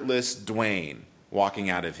shirtless Dwayne walking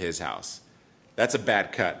out of his house. That's a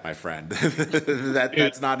bad cut, my friend.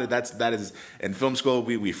 That is in film school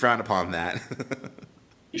we frown upon that.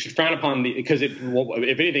 You should frown upon because if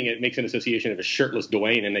anything, it makes an association of a shirtless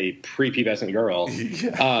Dwayne and a prepubescent girl.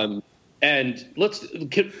 Yeah. And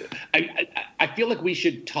I feel like we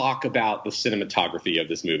should talk about the cinematography of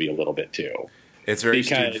this movie a little bit too. It's very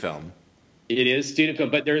student film. It is student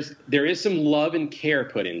film, but there is some love and care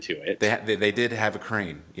put into it. They did have a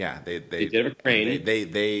crane. Yeah, they did have a crane.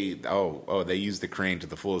 They used the crane to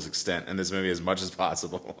the fullest extent in this movie as much as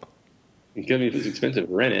possible. Because it was expensive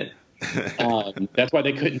to rent it. That's why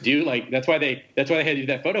they couldn't do that's why they had to do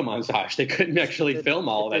that photo montage. They couldn't actually film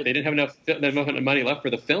all of that. They didn't have enough money left for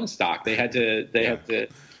the film stock. They had to.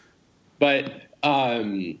 But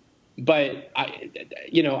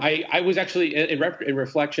I was actually in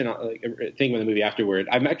reflection on thinking of the movie afterward.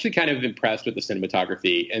 I'm actually kind of impressed with the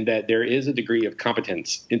cinematography, and that there is a degree of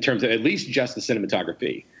competence in terms of at least just the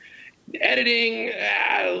cinematography. Editing,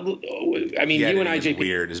 I mean, you and I, JP,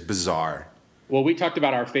 weird, is bizarre. Well, we talked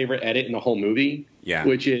about our favorite edit in the whole movie,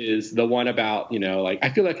 which is the one about, I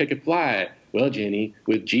feel like I could fly. Well, Jenny,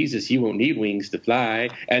 with Jesus, you won't need wings to fly.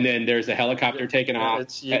 And then there's a helicopter taking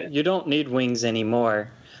off. You don't need wings anymore.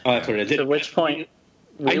 Oh, that's what it is. At which point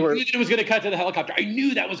I knew that it was going to cut to the helicopter. I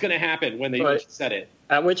knew that was going to happen when they said it.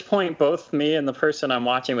 At which point, both me and the person I'm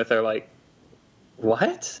watching with are like,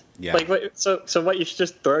 "What? Yeah. Like, so what? You should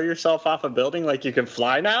just throw yourself off a building like you can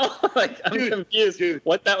fly now? Like, I'm confused.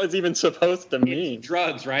 What that was even supposed to mean? It's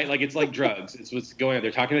drugs, right? Like, it's like drugs. It's what's going on.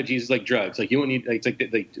 They're talking about Jesus like drugs. Like, you don't need. It's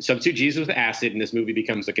like substitute Jesus with acid, and this movie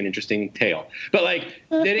becomes like an interesting tale. But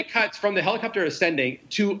then it cuts from the helicopter ascending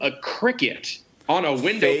to a cricket on a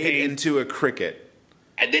window pane into a cricket,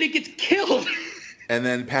 and then it gets killed. And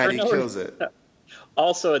then Patty kills it.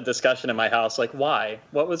 Also a discussion in my house, like, why?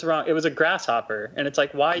 What was wrong? It was a grasshopper, and it's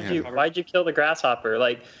like, why'd you kill the grasshopper?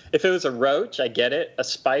 Like, if it was a roach, I get it. A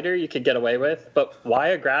spider you could get away with, but why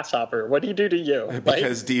a grasshopper? What do you do to you?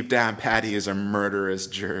 Because deep down, Patty is a murderous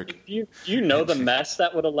jerk. You know the mess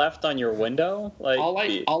that would have left on your window. Like,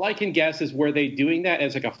 all I can guess is, were they doing that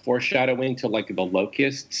as like a foreshadowing to like the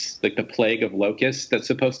locusts, like the plague of locusts that's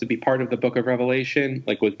supposed to be part of the Book of Revelation?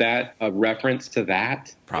 Like, was that a reference to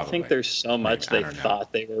that? Probably. I think there's so much they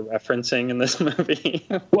thought they were referencing in this movie.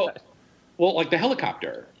 well, like the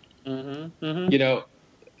helicopter. Mm-hmm, mm-hmm.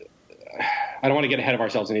 I don't want to get ahead of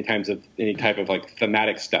ourselves any type of like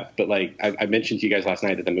thematic stuff, but like I mentioned to you guys last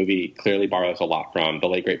night that the movie clearly borrows a lot from The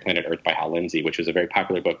Late Great Planet Earth by Hal Lindsey, which was a very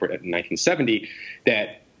popular book written in 1970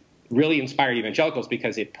 that really inspired evangelicals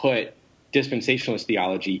because it put dispensationalist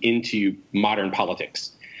theology into modern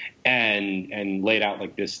politics. And laid out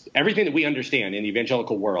like this, everything that we understand in the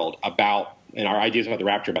evangelical world about, and our ideas about the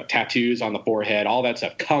rapture, about tattoos on the forehead, all that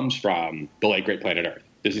stuff comes from The Late Great Planet Earth.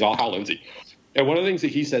 This is all Hal Lindsey. And one of the things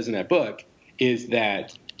that he says in that book is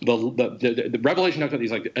that the Revelation talks about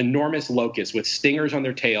these like enormous locusts with stingers on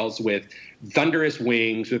their tails, with thunderous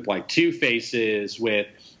wings, with like two faces, with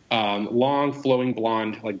long flowing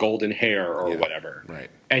blonde like golden hair or whatever. Right.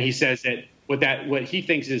 And he says that what he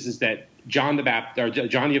thinks is that John the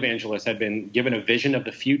Evangelist had been given a vision of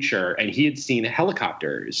the future, and he had seen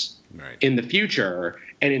helicopters in the future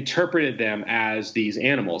and interpreted them as these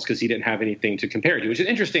animals because he didn't have anything to compare it to, which is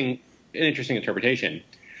an interesting interpretation.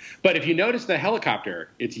 But if you notice the helicopter,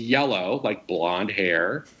 it's yellow, like blonde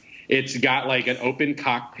hair. It's got like an open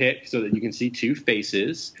cockpit so that you can see two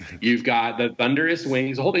faces. You've got the thunderous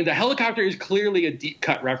wings, the whole thing. The helicopter is clearly a deep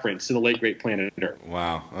cut reference to the late great Planet Earth.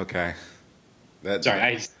 Wow. Okay.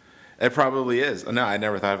 It probably is. No, I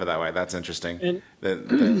never thought of it that way. That's interesting.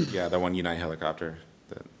 The one Unite helicopter.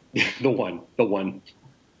 The one.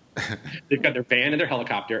 They've got their van and their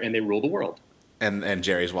helicopter, and they rule the world. And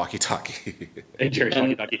Jerry's walkie-talkie.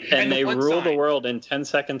 And they rule the world in 10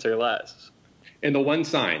 seconds or less. And the one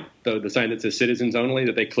sign, the sign that says "Citizens Only,"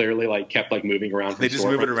 that they clearly like kept like moving around. They just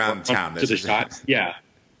move it around town to the shots. Yeah.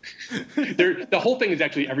 The whole thing is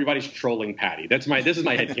actually everybody's trolling Patty. This is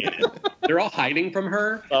my headcanon. They're all hiding from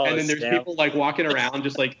her, and then there's people like walking around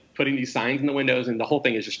just like putting these signs in the windows, and the whole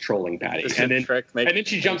thing is just trolling Patty. And then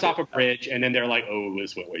she jumps off a bridge, and then they're like, "Oh,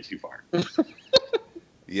 this went way too far."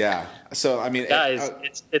 Yeah. So I mean, guys,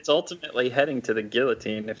 it's ultimately heading to the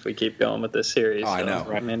guillotine if we keep going with this series. I know.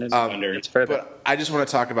 I mean, it's further. But I just want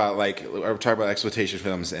to talk about exploitation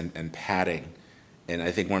films and padding. And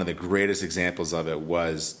I think one of the greatest examples of it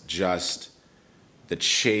was just the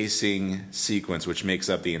chasing sequence, which makes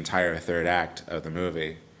up the entire third act of the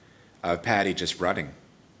movie, of Patty just running.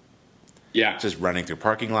 Yeah. Just running through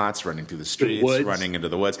parking lots, running through the streets, running into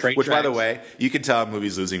the woods. Which, by the way, you can tell a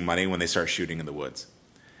movie's losing money when they start shooting in the woods.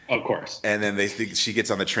 Of course. And then she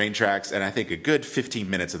gets on the train tracks, and I think a good 15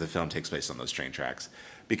 minutes of the film takes place on those train tracks.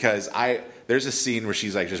 Because there's a scene where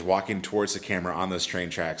she's like just walking towards the camera on those train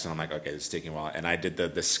tracks, and I'm like, okay, this is taking a while. And I did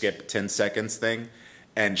the skip 10 seconds thing,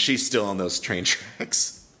 and she's still on those train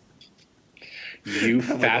tracks. You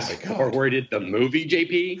fast-forwarded the movie,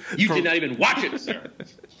 JP? You did not even watch it, sir.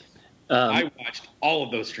 I watched all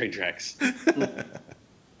of those train tracks.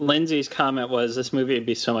 Lindsay's comment was, this movie would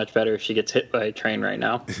be so much better if she gets hit by a train right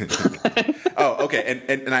now. Oh, okay.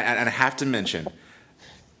 And I have to mention,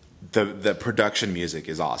 the production music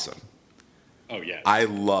is awesome. Oh, yeah. I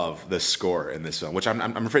love the score in this film, which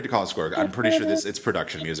I'm afraid to call it score. I'm pretty sure it's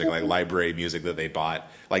production music, like library music that they bought,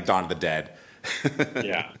 like Dawn of the Dead.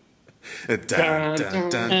 Yeah.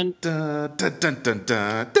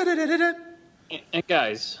 And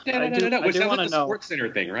guys, I do want to know. Sports Center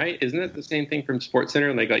thing, right? Isn't it the same thing from Sports Center?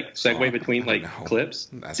 And they like segue between like clips.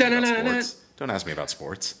 Don't ask me about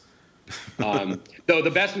sports. Though the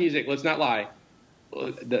best music, let's not lie,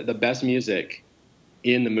 the best music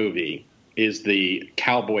in the movie is the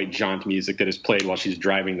cowboy jaunt music that is played while she's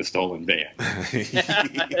driving the stolen van. It's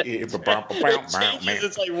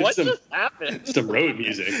like, what just happened? It's the road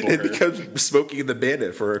music. It becomes Smokey and the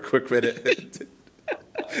Bandit for a quick minute.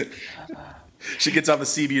 She gets on the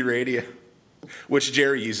CB radio, which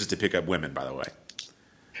Jerry uses to pick up women, by the way.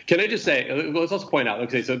 Can I just say, let's also point out,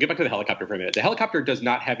 okay, so get back to the helicopter for a minute. The helicopter does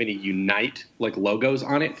not have any Unite like logos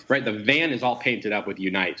on it, right? The van is all painted up with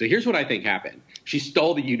Unite. So here's what I think happened. She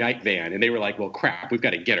stole the Unite van, and they were like, well, crap, we've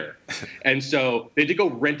got to get her. And so they did go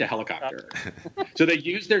rent a helicopter. So they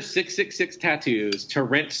used their 666 tattoos to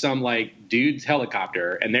rent some like dude's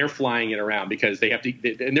helicopter, and they're flying it around because they have to,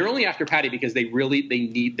 and they're only after Patty because they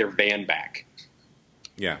need their van back.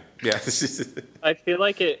 Yeah. I feel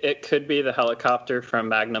like it could be the helicopter from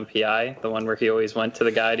Magnum PI, the one where he always went to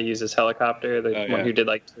the guy to use his helicopter, one who did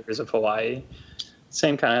like tours of Hawaii.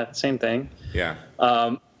 Same thing. Yeah.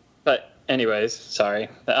 But anyways, sorry.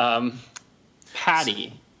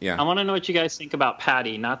 Patty. Yeah. I want to know what you guys think about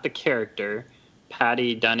Patty, not the character.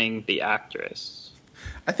 Patty Dunning, the actress.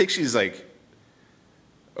 I think she's like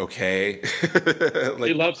okay.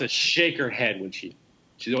 She loves to shake her head when she's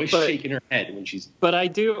always shaking her head when she's. But I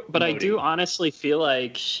do honestly feel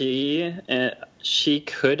like she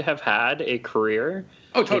could have had a career.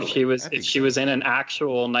 Oh, totally. If she was in an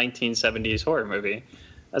actual 1970s horror movie.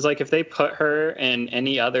 I was like, if they put her in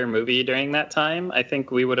any other movie during that time, I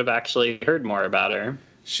think we would have actually heard more about her.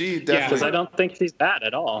 She definitely. Because I don't think she's bad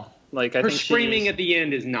at all. Like I her think screaming at the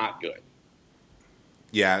end is not good.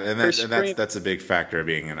 Yeah, and that's a big factor of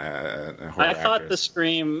being in a horror I thought actress. the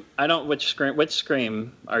scream. I don't. Which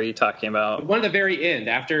scream are you talking about? One at the very end,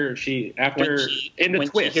 after when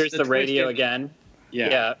twist, she hears the radio again.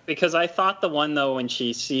 Yeah, because I thought the one though when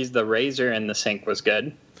she sees the razor in the sink was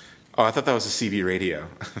good. Oh, I thought that was a CB radio.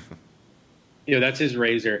 that's his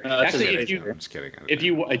razor. Actually, I'm just kidding. If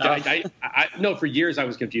you, no, for years I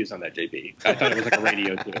was confused on that, JP. I thought it was like a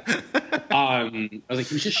radio too. I was like,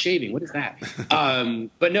 he was just shaving. What is that?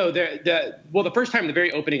 But no, the first time, the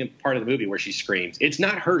very opening part of the movie where she screams, it's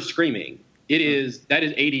not her screaming. That is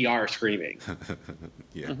ADR screaming.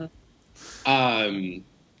 Yeah.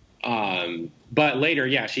 But later,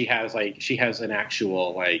 yeah, she has an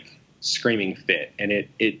actual like screaming fit, and I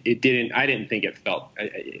didn't think it felt.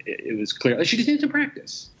 It was clear she just needs some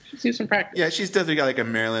practice. Yeah, she's definitely got like a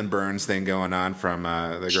Marilyn Burns thing going on from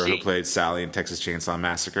the girl who played Sally in Texas Chainsaw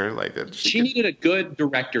Massacre. Like that, she needed a good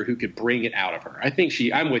director who could bring it out of her. I think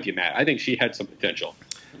I'm with you, Matt. I think she had some potential.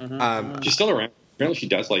 She's still around. Apparently, she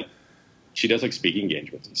does like speaking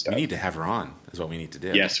engagements and stuff. We need to have her on. Is what we need to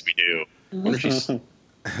do. Yes, we do. I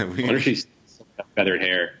wonder if she's feathered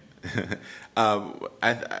hair.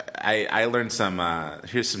 I learned some.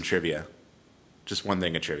 Here's some trivia. Just one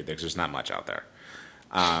thing of trivia because there's not much out there.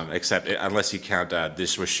 Except unless you count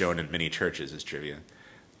this was shown in many churches as trivia.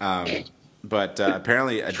 But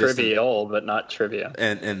apparently trivial, but not trivia.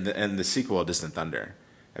 And the sequel, Distant Thunder.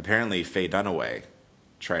 Apparently, Faye Dunaway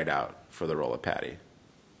tried out for the role of Patty.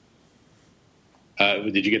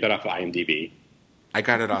 Did you get that off of IMDb? I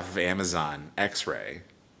got it off of Amazon X-Ray.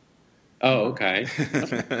 Oh, okay.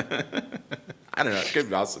 I don't know. It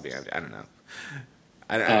could also be. I don't know.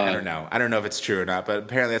 I don't know. I don't know if it's true or not, but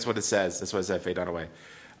apparently that's what it says. That's what it said, Faye Dunaway,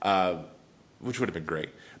 which would have been great.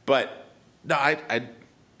 But no,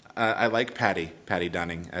 I like Patty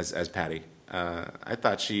Dunning as Patty. I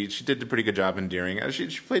thought she did a pretty good job endearing. She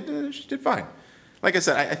did fine. Like I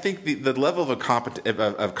said, I think the level of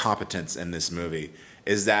competence in this movie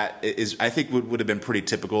is I think would have been pretty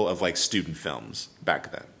typical of like student films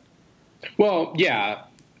back then. Well, yeah.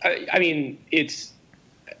 I mean,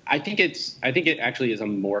 I think it actually is a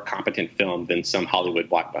more competent film than some Hollywood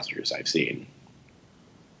blockbusters I've seen.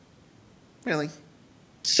 Really?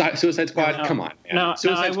 Suicide Squad? No, come on, man.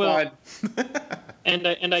 Suicide Squad.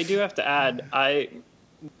 And I do have to add,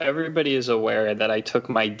 everybody is aware that I took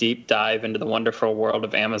my deep dive into the wonderful world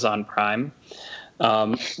of Amazon Prime,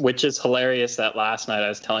 which is hilarious that last night I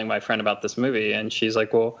was telling my friend about this movie, and she's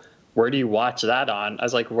like, well, where do you watch that on? I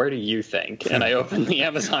was like, where do you think? And I opened the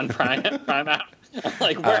Amazon Prime app. I'm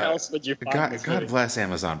like, where else would you find this movie? God bless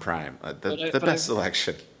Amazon Prime. The best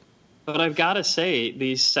selection. But I've got to say,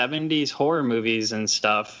 these 70s horror movies and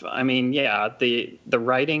stuff, I mean, yeah, the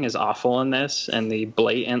writing is awful in this, and the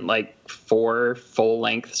blatant, like, 4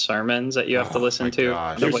 full-length sermons that you have to listen to.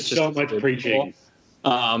 Gosh. There's so much preaching.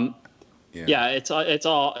 Yeah, it's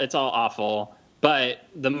all awful. But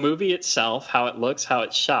the movie itself, how it looks, how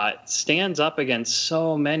it's shot, stands up against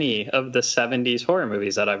so many of the 70s horror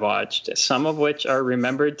movies that I've watched, some of which are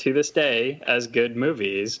remembered to this day as good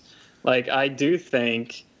movies. Like, I do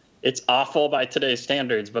think it's awful by today's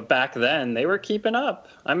standards, but back then they were keeping up.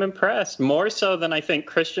 I'm impressed. More so than I think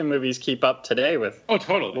Christian movies keep up today with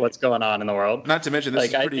what's going on in the world. Not to mention, I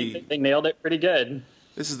think they nailed it pretty good.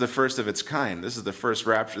 This is the first of its kind. This is the first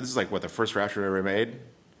Rapture. This is like, what, the first Rapture ever made?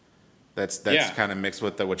 That's kind of mixed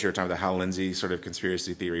with what you were talking about, the Hal Lindsey sort of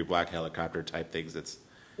conspiracy theory, black helicopter type things. It's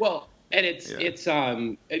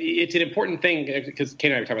an important thing because Kate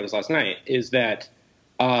and I were talking about this last night. Is that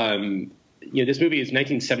this movie is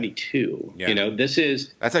 1972. Yeah. That's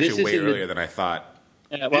actually way earlier than I thought.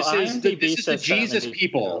 Yeah, well, this is the Jesus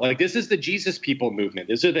people. Like, this is the Jesus people movement.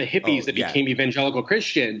 These are the hippies that became evangelical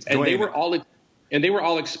Christians, and they were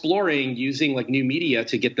all exploring using like new media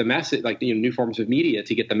to get the message, like new forms of media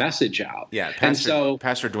to get the message out. Yeah,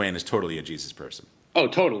 Pastor Dwayne is totally a Jesus person. Oh,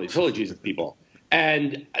 totally Jesus people,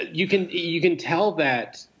 and you can tell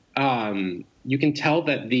that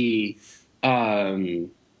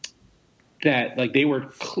that like they were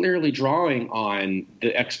clearly drawing on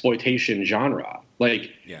the exploitation genre.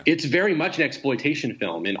 Like, it's very much an exploitation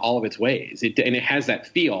film in all of its ways, and it has that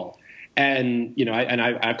feel. And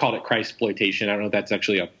I've called it Christploitation. I don't know if that's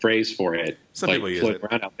actually a phrase for it. Some people use it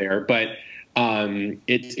around out there, but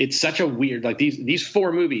it's such a weird, like, these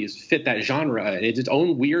 4 movies fit that genre, and it's its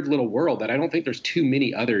own weird little world that I don't think there's too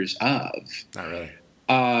many others of. Not really.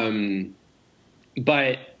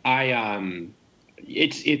 But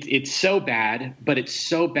it's so bad, but it's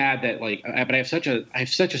so bad that but I have such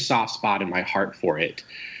a soft spot in my heart for it.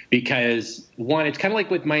 Because, one, it's kind of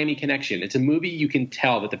like with Miami Connection. It's a movie you can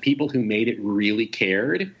tell that the people who made it really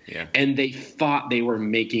cared, and they thought they were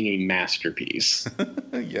making a masterpiece.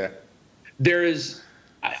 Yeah.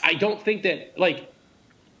 I don't think that, like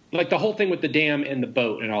the whole thing with the dam and the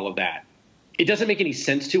boat and all of that, it doesn't make any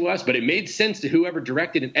sense to us, but it made sense to whoever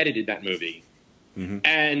directed and edited that movie. Mm-hmm.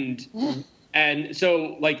 And And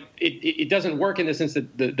so, like, it doesn't work in the sense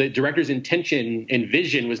that the director's intention and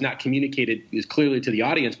vision was not communicated as clearly to the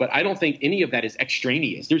audience. But I don't think any of that is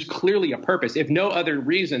extraneous. There's clearly a purpose. If no other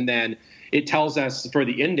reason, then it tells us for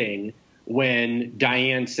the ending when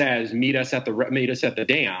Diane says, meet us at the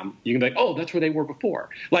dam, you can be like, oh, that's where they were before.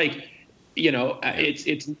 Like, you know,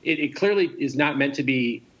 it clearly is not meant to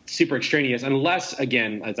be super extraneous unless,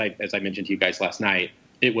 again, as I mentioned to you guys last night,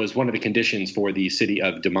 it was one of the conditions for the city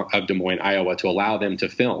of Des Moines, Iowa, to allow them to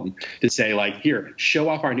film, to say, like, here, show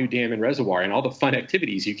off our new dam and reservoir and all the fun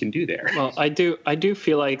activities you can do there. Well, I do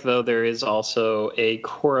feel like, though, there is also a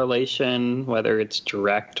correlation, whether it's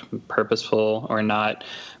direct, purposeful or not,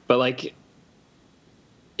 but, like,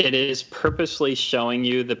 it is purposely showing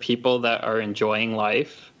you the people that are enjoying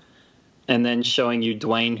life, and then showing you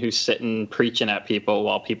Dwayne who's sitting preaching at people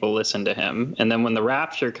while people listen to him. And then when the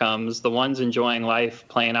rapture comes, the ones enjoying life,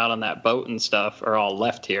 playing out on that boat and stuff, are all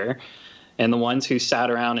left here. And the ones who sat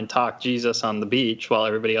around and talked Jesus on the beach while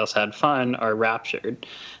everybody else had fun are raptured.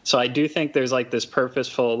 So I do think there's like this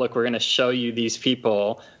purposeful, look, we're going to show you these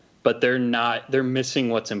people, but they're missing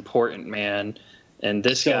what's important, man. And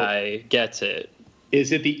this guy gets it.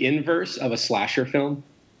 Is it the inverse of a slasher film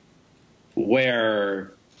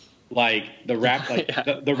where, like, the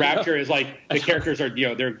rapture is like the characters are, you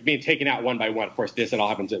know, they're being taken out one by one. Of course, it all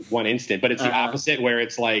happens in one instant, but it's the opposite, where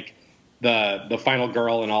it's like the final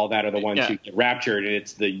girl and all that are the ones who get raptured, and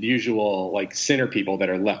it's the usual, like, sinner people that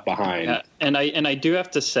are left behind. Yeah. And I do have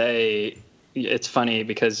to say, it's funny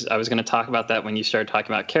because I was going to talk about that when you started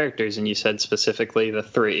talking about characters, and you said specifically the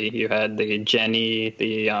three. You had the Jenny,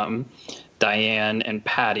 the Diane, and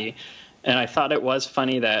Patty. And I thought it was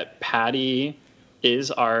funny that Patty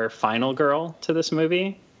is our final girl to this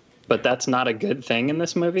movie, but that's not a good thing in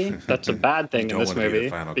this movie. That's a bad thing in this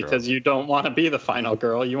movie because you don't want to be the final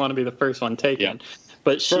girl. You want to be the first one taken. Yeah.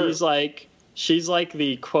 But she's like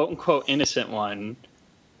the quote unquote innocent one,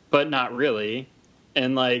 but not really.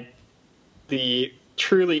 And like the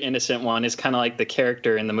truly innocent one is kind of like the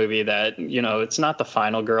character in the movie that, you know, it's not the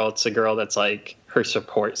final girl. It's a girl that's like her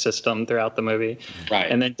support system throughout the movie.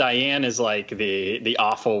 Right. And then Diane is like the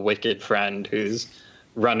awful, wicked friend who's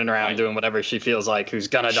running around doing whatever she feels like, who's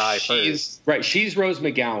going to die first. Right. She's Rose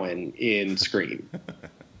McGowan in Scream.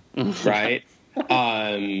 Right.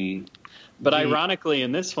 But ironically,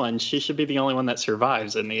 in this one, she should be the only one that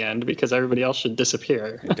survives in the end because everybody else should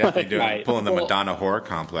disappear. You're definitely pulling the Madonna horror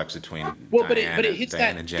complex between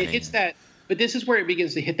Diane and Jenny. It hits that. But this is where it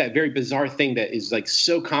begins to hit that very bizarre thing that is like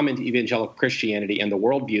so common to evangelical Christianity and the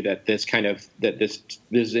worldview that this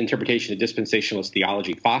interpretation of dispensationalist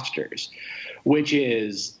theology fosters, which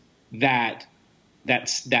is that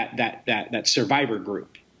survivor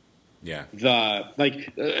group. Yeah.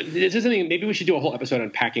 This is something, maybe we should do a whole episode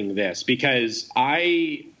unpacking this, because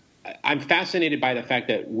I'm fascinated by the fact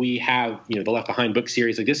that we have, you know, the Left Behind book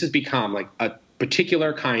series. Like, this has become like a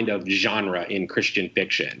particular kind of genre in Christian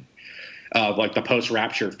fiction, of like the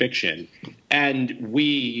post-rapture fiction. And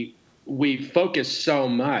we focus so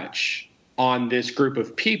much on this group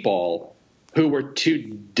of people who were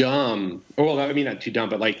too dumb. Well, I mean, not too dumb,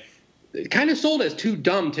 but like kind of sold as too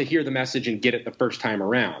dumb to hear the message and get it the first time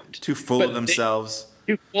around. Too full of themselves.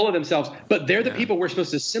 But they're the people we're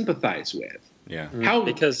supposed to sympathize with. Yeah.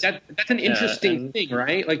 Because that's an interesting thing,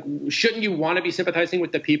 right? Like, shouldn't you want to be sympathizing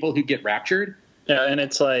with the people who get raptured? Yeah, and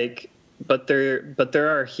it's like, but there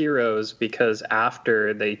are heroes because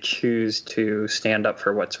after they choose to stand up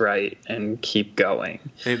for what's right and keep going.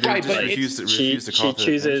 They refuse to call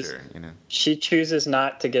to adventure, you know? She chooses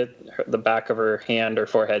not to get the back of her hand or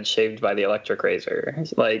forehead shaved by the electric razor.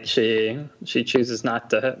 Like, she chooses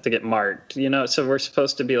not to get marked, you know? So we're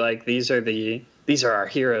supposed to be like, these are our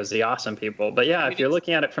heroes, the awesome people. But yeah, if you're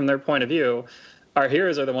looking at it from their point of view, our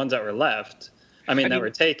heroes are the ones that were left. That were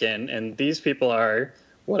taken, and these people are,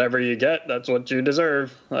 whatever you get, that's what you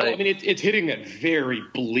deserve. Like, it's hitting that very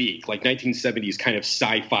bleak, like 1970s kind of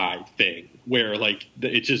sci-fi thing, where like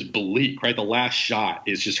it's just bleak, right? The last shot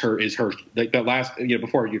is just her like the last, you know,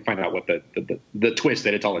 before you find out what the twist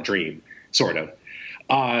that it's all a dream, sort of,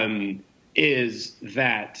 is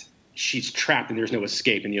that she's trapped and there's no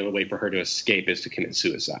escape, and the only way for her to escape is to commit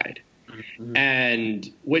suicide. Mm-hmm.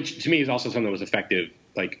 And which to me is also something that was effective,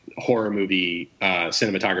 like horror movie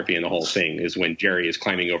cinematography, and the whole thing is when Jerry is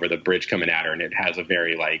climbing over the bridge coming at her, and it has a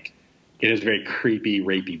very creepy,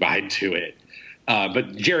 rapey vibe to it.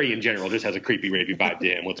 But Jerry in general just has a creepy, rapey vibe to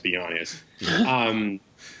him. Let's be honest. It's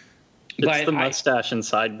the mustache and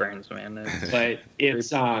sideburns, man.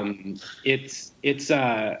 This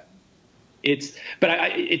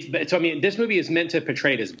movie is meant to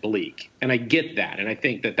portray it as bleak, and I get that, and I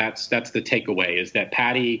think that's the takeaway, is that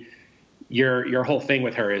Patty your whole thing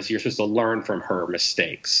with her is you're supposed to learn from her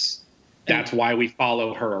mistakes. That's why we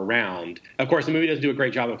follow her around. Of course, the movie doesn't do a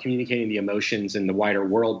great job of communicating the emotions and the wider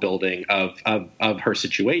world building of her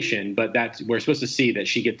situation. But we're supposed to see that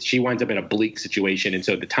she winds up in a bleak situation, and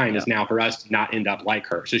so the time is now for us to not end up like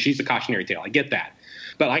her. So she's a cautionary tale. I get that,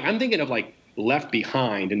 but like I'm thinking of like Left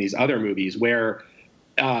Behind and these other movies where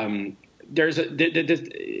I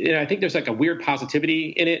think there's like a weird positivity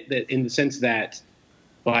in it, that in the sense that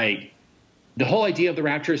like. The whole idea of the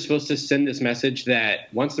rapture is supposed to send this message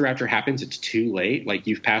that once the rapture happens, it's too late. Like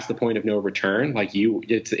you've passed the point of no return. Like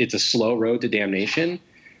it's a slow road to damnation.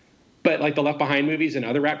 But like the Left Behind movies and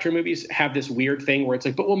other rapture movies have this weird thing where it's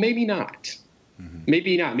like, but well, maybe not.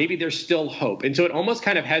 Maybe not. Maybe there's still hope. And so it almost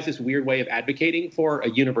kind of has this weird way of advocating for a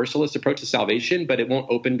universalist approach to salvation, but it won't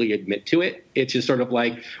openly admit to it. It's just sort of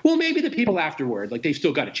like, well, maybe the people afterward, like they've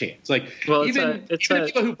still got a chance. Like even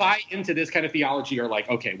people who buy into this kind of theology are like,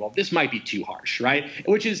 okay, well, this might be too harsh, right?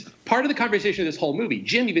 Which is part of the conversation of this whole movie.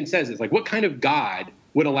 Jim even says it's like, what kind of God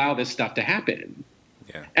would allow this stuff to happen?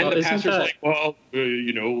 Yeah. And the pastor's like, well,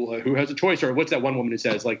 who has a choice? Or what's that one woman who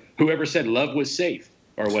says, like, whoever said love was safe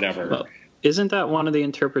or whatever. Well, isn't that one of the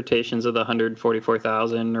interpretations of the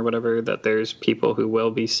 144,000 or whatever, that there's people who will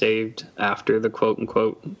be saved after the quote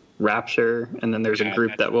unquote rapture, and then there's a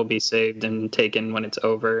group that will be saved and taken when it's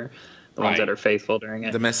over, the ones that are faithful during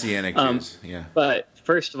it? The Messianic Jews, yeah. But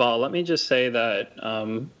first of all, let me just say that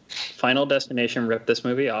Final Destination ripped this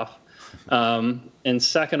movie off. And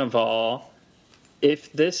second of all,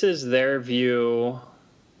 if this is their view,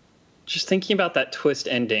 just thinking about that twist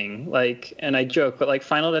ending, like, and I joke, but like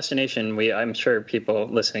Final Destination, I'm sure people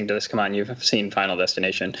listening to this, come on, you've seen Final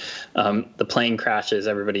Destination. The plane crashes,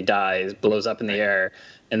 everybody dies, blows up in the air,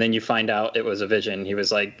 and then you find out it was a vision. He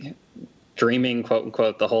was like dreaming, quote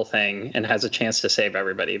unquote, the whole thing, and has a chance to save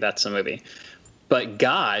everybody. That's the movie. But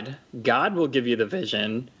God will give you the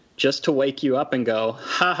vision just to wake you up and go,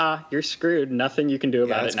 haha, you're screwed. Nothing you can do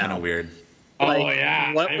about it now. That's kind of weird.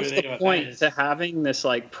 Like, what was the point to having this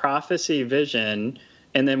like prophecy vision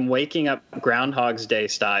and then waking up Groundhog's Day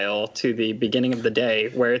style to the beginning of the day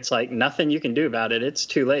where it's like nothing you can do about it? It's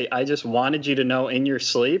too late. I just wanted you to know in your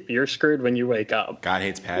sleep you're screwed when you wake up. God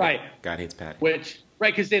hates Patty. Right. God hates Patty.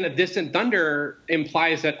 Because then A Distant Thunder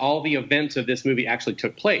implies that all the events of this movie actually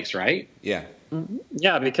took place, right? Yeah.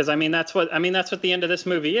 Yeah, because that's what the end of this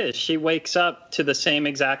movie is. She wakes up to the same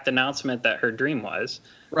exact announcement that her dream was.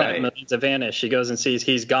 Right. That millions have vanished. She goes and sees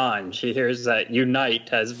he's gone. She hears that Unite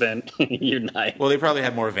has been Unite. Well, they probably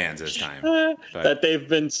had more vans this time. That they've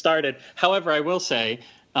been started. However, I will say,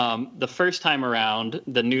 the first time around,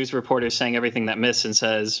 the news reporter is saying everything that missed and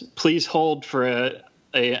says, please hold for a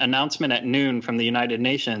announcement at noon from the United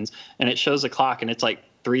Nations, and it shows a clock, and it's like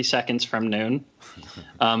 3 seconds from noon.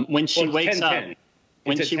 When she wakes up,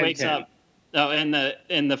 oh, in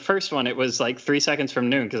the first one, it was like 3 seconds from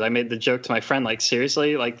noon, because I made the joke to my friend, like,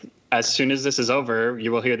 seriously, like, as soon as this is over,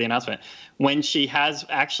 you will hear the announcement. When she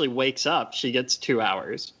actually wakes up, she gets 2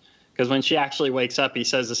 hours. Because when she actually wakes up, he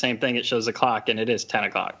says the same thing. It shows the clock, and it is 10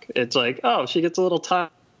 o'clock. It's like, oh, she gets a little time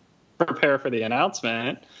to prepare for the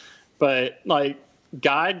announcement. But, like,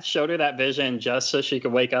 God showed her that vision just so she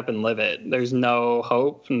could wake up and live it. There's no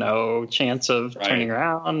hope, no chance of turning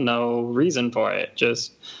around, no reason for it.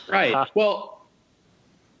 Just Well,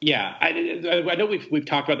 yeah, I know we've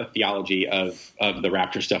talked about the theology of the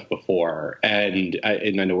rapture stuff before, and I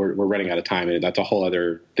know we're running out of time, and that's a whole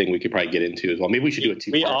other thing we could probably get into as well. Maybe we should do it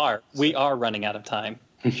too. We are running out of time.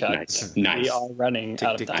 Nice. We are running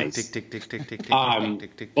out of time.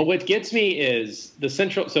 But what gets me is the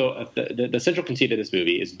central. So the central conceit of this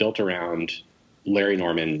movie is built around Larry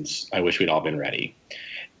Norman's "I Wish We'd All Been Ready,"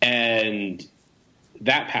 and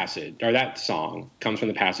that passage or that song comes from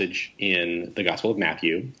the passage in the Gospel of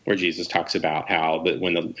Matthew where Jesus talks about how that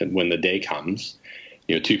when the day comes,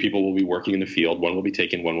 two people will be working in the field, one will be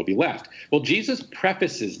taken, one will be left. Well, Jesus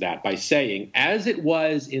prefaces that by saying, "As it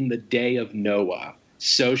was in the day of Noah,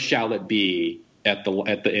 so shall it be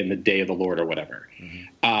in the day of the Lord," or whatever,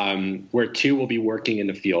 where two will be working in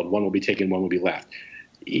the field, one will be taken, one will be left.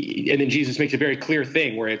 And then Jesus makes a very clear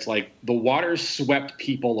thing where it's like the waters swept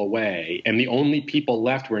people away, and the only people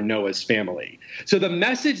left were Noah's family. So the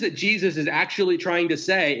message that Jesus is actually trying to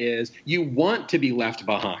say is you want to be left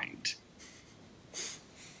behind.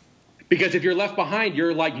 Because if you're left behind,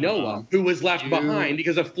 you're like Noah, who was left behind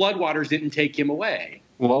because the floodwaters didn't take him away.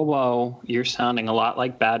 Whoa, you're sounding a lot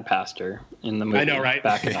like Bad Pastor in the movie. I know, right?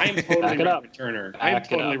 I am totally Reverend Turner. I am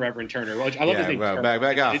totally Reverend Turner. Well, I love his name. Well,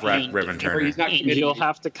 back off, Reverend Turner. You'll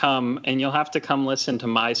have to come listen to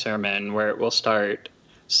my sermon where it will start.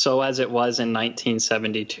 so as it was in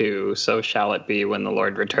 1972, so shall it be when the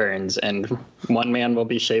Lord returns, and one man will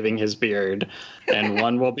be shaving his beard, and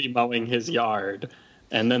one will be mowing his yard,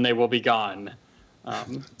 and then they will be gone.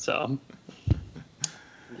 So, you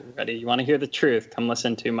ready? You want to hear the truth? Come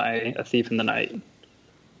listen to my A Thief in the Night,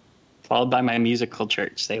 followed by my musical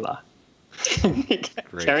church, Selah.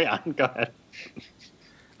 Carry on. Go ahead.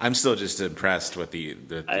 I'm still just impressed with the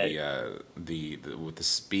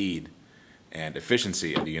speed and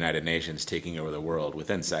efficiency of the United Nations taking over the world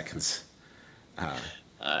within seconds.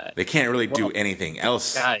 They can't really do anything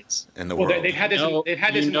else in the world. They've had this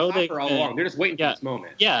in the hopper all along. They're just waiting for this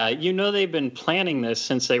moment. Yeah, they've been planning this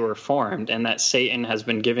since they were formed, and that Satan has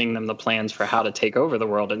been giving them the plans for how to take over the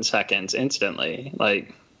world in seconds, instantly.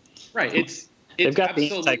 Like, right? They've got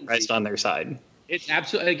the Antichrist on their side. It's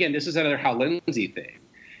absolutely, again, this is another Hal Lindsey thing,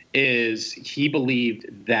 is he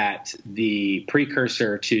believed that the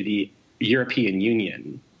precursor to the European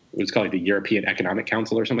Union, it was called the European Economic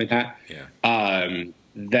Council or something like that,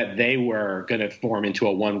 that they were going to form into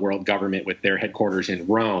a one world government with their headquarters in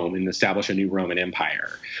Rome and establish a new Roman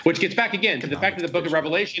Empire, which gets back again to the fact that the book of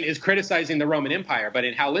Revelation is criticizing the Roman Empire. But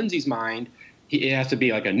in Hal Lindsey's mind, it has to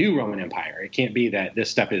be like a new Roman Empire. It can't be that this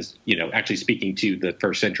stuff is, actually speaking to the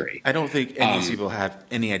first century. I don't think any of these people have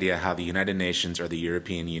any idea how the United Nations or the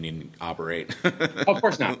European Union operate. Of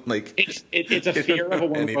course not. It's a fear of a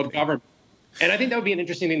one world government. And I think that would be an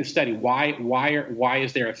interesting thing to study. Why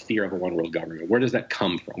is there a fear of a one world government? Where does that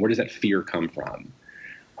come from? Where does that fear come from?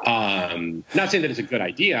 Not saying that it's a good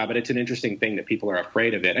idea, but it's an interesting thing that people are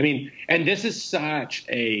afraid of it. I mean, and this is such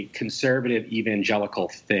a conservative evangelical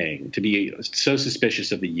thing, to be so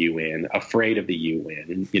suspicious of the UN, afraid of the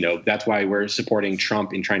UN. That's why we're supporting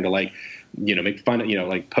Trump in trying to make fun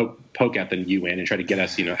of, poke at the UN and try to get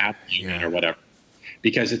us, at the UN or whatever.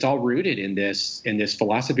 Because it's all rooted in this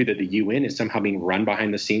philosophy that the UN is somehow being run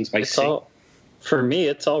behind the scenes by Satan. For me,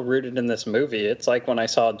 it's all rooted in this movie. It's like when I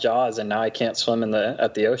saw Jaws and now I can't swim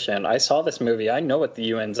at the ocean. I saw this movie. I know what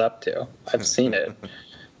the UN's up to. I've seen it.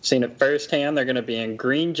 Seen it firsthand. They're going to be in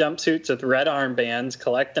green jumpsuits with red armbands,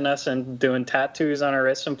 collecting us and doing tattoos on our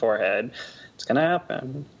wrists and forehead. It's going to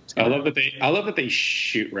happen. I love that they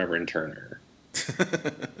shoot Reverend Turner.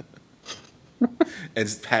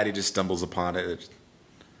 And Patty just stumbles upon it.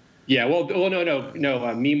 Yeah,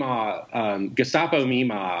 no. Mima, Gestapo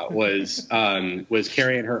Mima was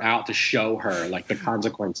carrying her out to show her the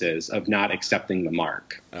consequences of not accepting the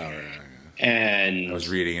mark. Oh, right. And I was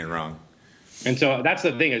reading it wrong. And so that's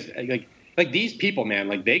the thing is these people,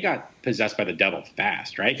 man, they got possessed by the devil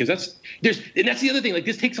fast, right? Because that's the other thing.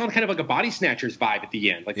 This takes on kind of a Body Snatchers vibe at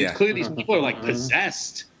the end. Clearly these people are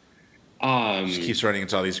possessed. She keeps running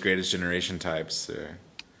into all these Greatest Generation types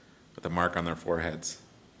with a mark on their foreheads.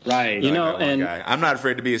 Right. And I'm not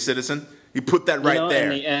afraid to be a citizen. You put that right there.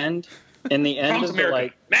 In the end of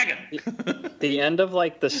the end of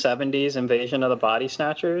the 70s invasion of the Body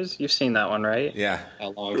Snatchers, you've seen that one, right? Yeah.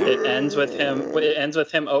 It ends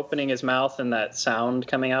with him opening his mouth and that sound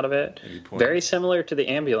coming out of it. Very similar to the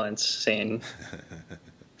ambulance scene.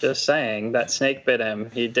 Just saying, that snake bit him.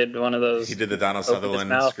 He did one of those. He did the Donald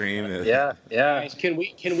Sutherland scream. Yeah. Guys, can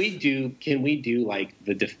we do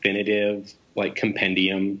the definitive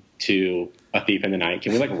compendium to A Thief in the Night?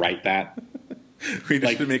 Can we write that? We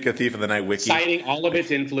just make A Thief in the Night wiki, citing all of its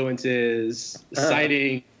influences,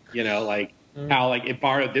 citing how it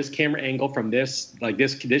borrowed this camera angle from this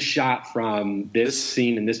shot from this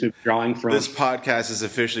scene in this movie, drawing from. This podcast has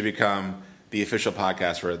officially become the official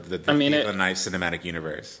podcast for the Thief in the Night cinematic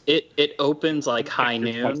universe. It opens High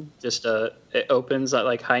Noon, just a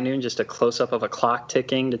close up of a clock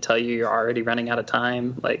ticking to tell you you're already running out of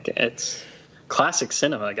time. It's classic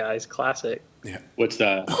cinema, guys. Classic. Yeah. What's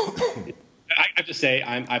the? I have to say,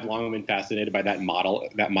 I've long been fascinated by that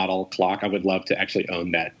model clock. I would love to actually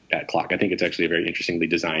own that clock. I think it's actually a very interestingly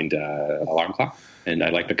designed alarm clock, and I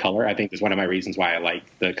like the color. I think it's one of my reasons why I like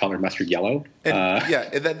the color mustard yellow. And,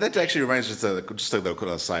 that actually reminds me just a little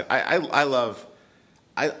aside. I love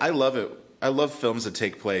it. I love films that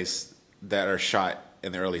take place that are shot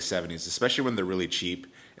in the early 70s, especially when they're really cheap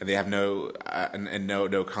and they have no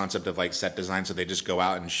concept of set design, so they just go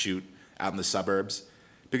out and shoot out in the suburbs.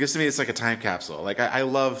 Because to me, it's like a time capsule. I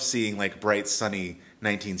love seeing bright, sunny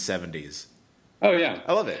 1970s. Oh yeah,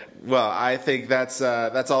 I love it. Well, I think that's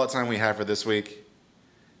all the time we have for this week,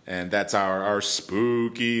 and that's our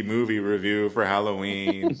spooky movie review for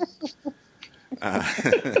Halloween.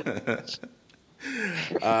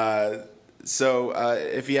 So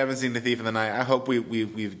if you haven't seen The Thief in the Night, I hope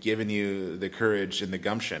we've given you the courage and the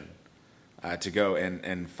gumption to go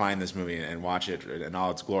and find this movie and watch it in all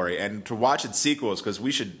its glory, and to watch its sequels, because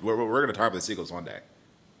we're going to talk about the sequels one day.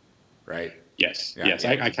 right? Yes, Yeah, yes.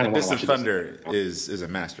 yeah. I kind of want to watch Thunder is a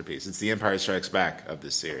masterpiece. It's the Empire Strikes Back of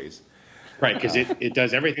this series. Right, because it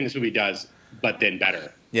does everything this movie does, but then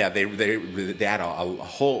better. Yeah, they add a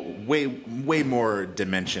whole way more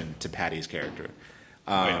dimension to Patty's character.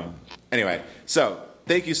 Anyway, so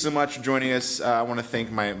thank you so much for joining us. I want to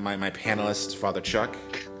thank my panelist, Father Chuck.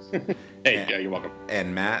 You're welcome.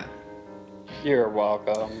 And Matt. You're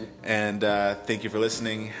welcome. And thank you for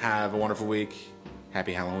listening. Have a wonderful week.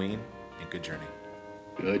 Happy Halloween and good journey.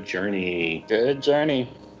 Good journey. Good journey.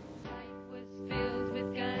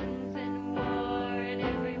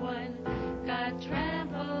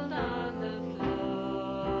 Trampled on the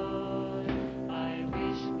floor. I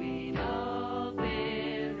wish we'd all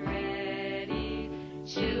been ready.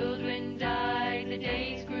 Children died, the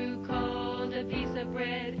days grew cold. A piece of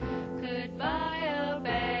bread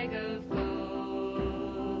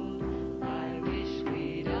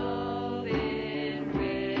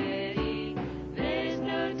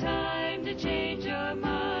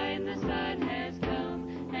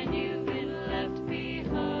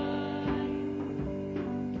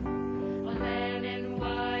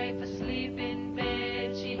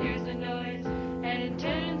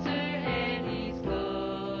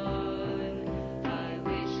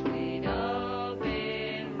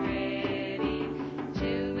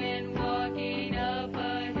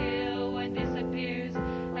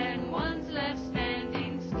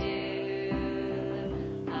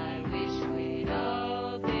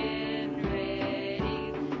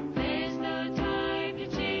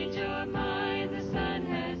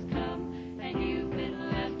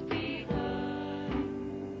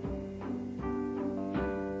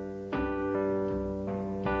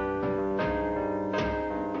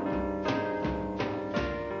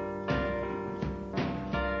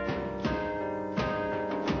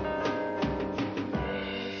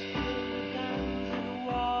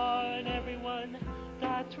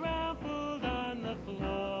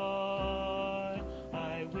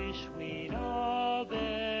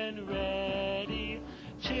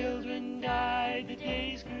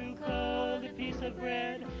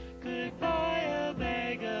could buy a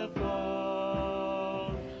bag of gold.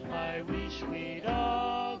 I wish we'd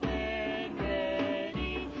all been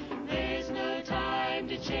ready. There's no time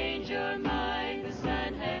to change your mind. The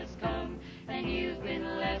sun has come and you've been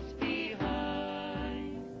left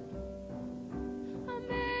behind.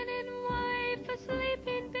 Asleep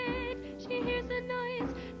in bed, she hears a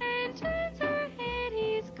noise and turns her head,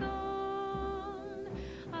 he's gone.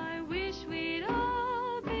 I wish we'd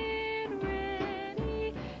all been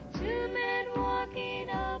ready. Two men walking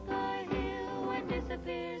up a hill, one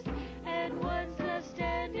disappears and one's left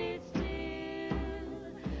standing still.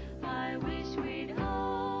 I wish we'd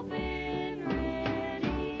all been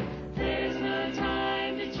ready. There's no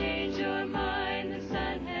time to change your mind. The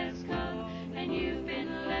sun has come and you've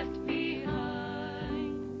been left behind.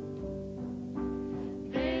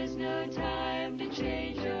 Time to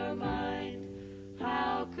change your mind.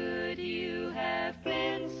 How could you have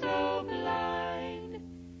been so blind?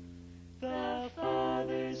 The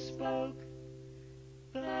Father spoke,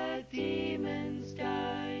 the demons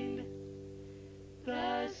died.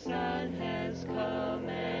 The Son has come.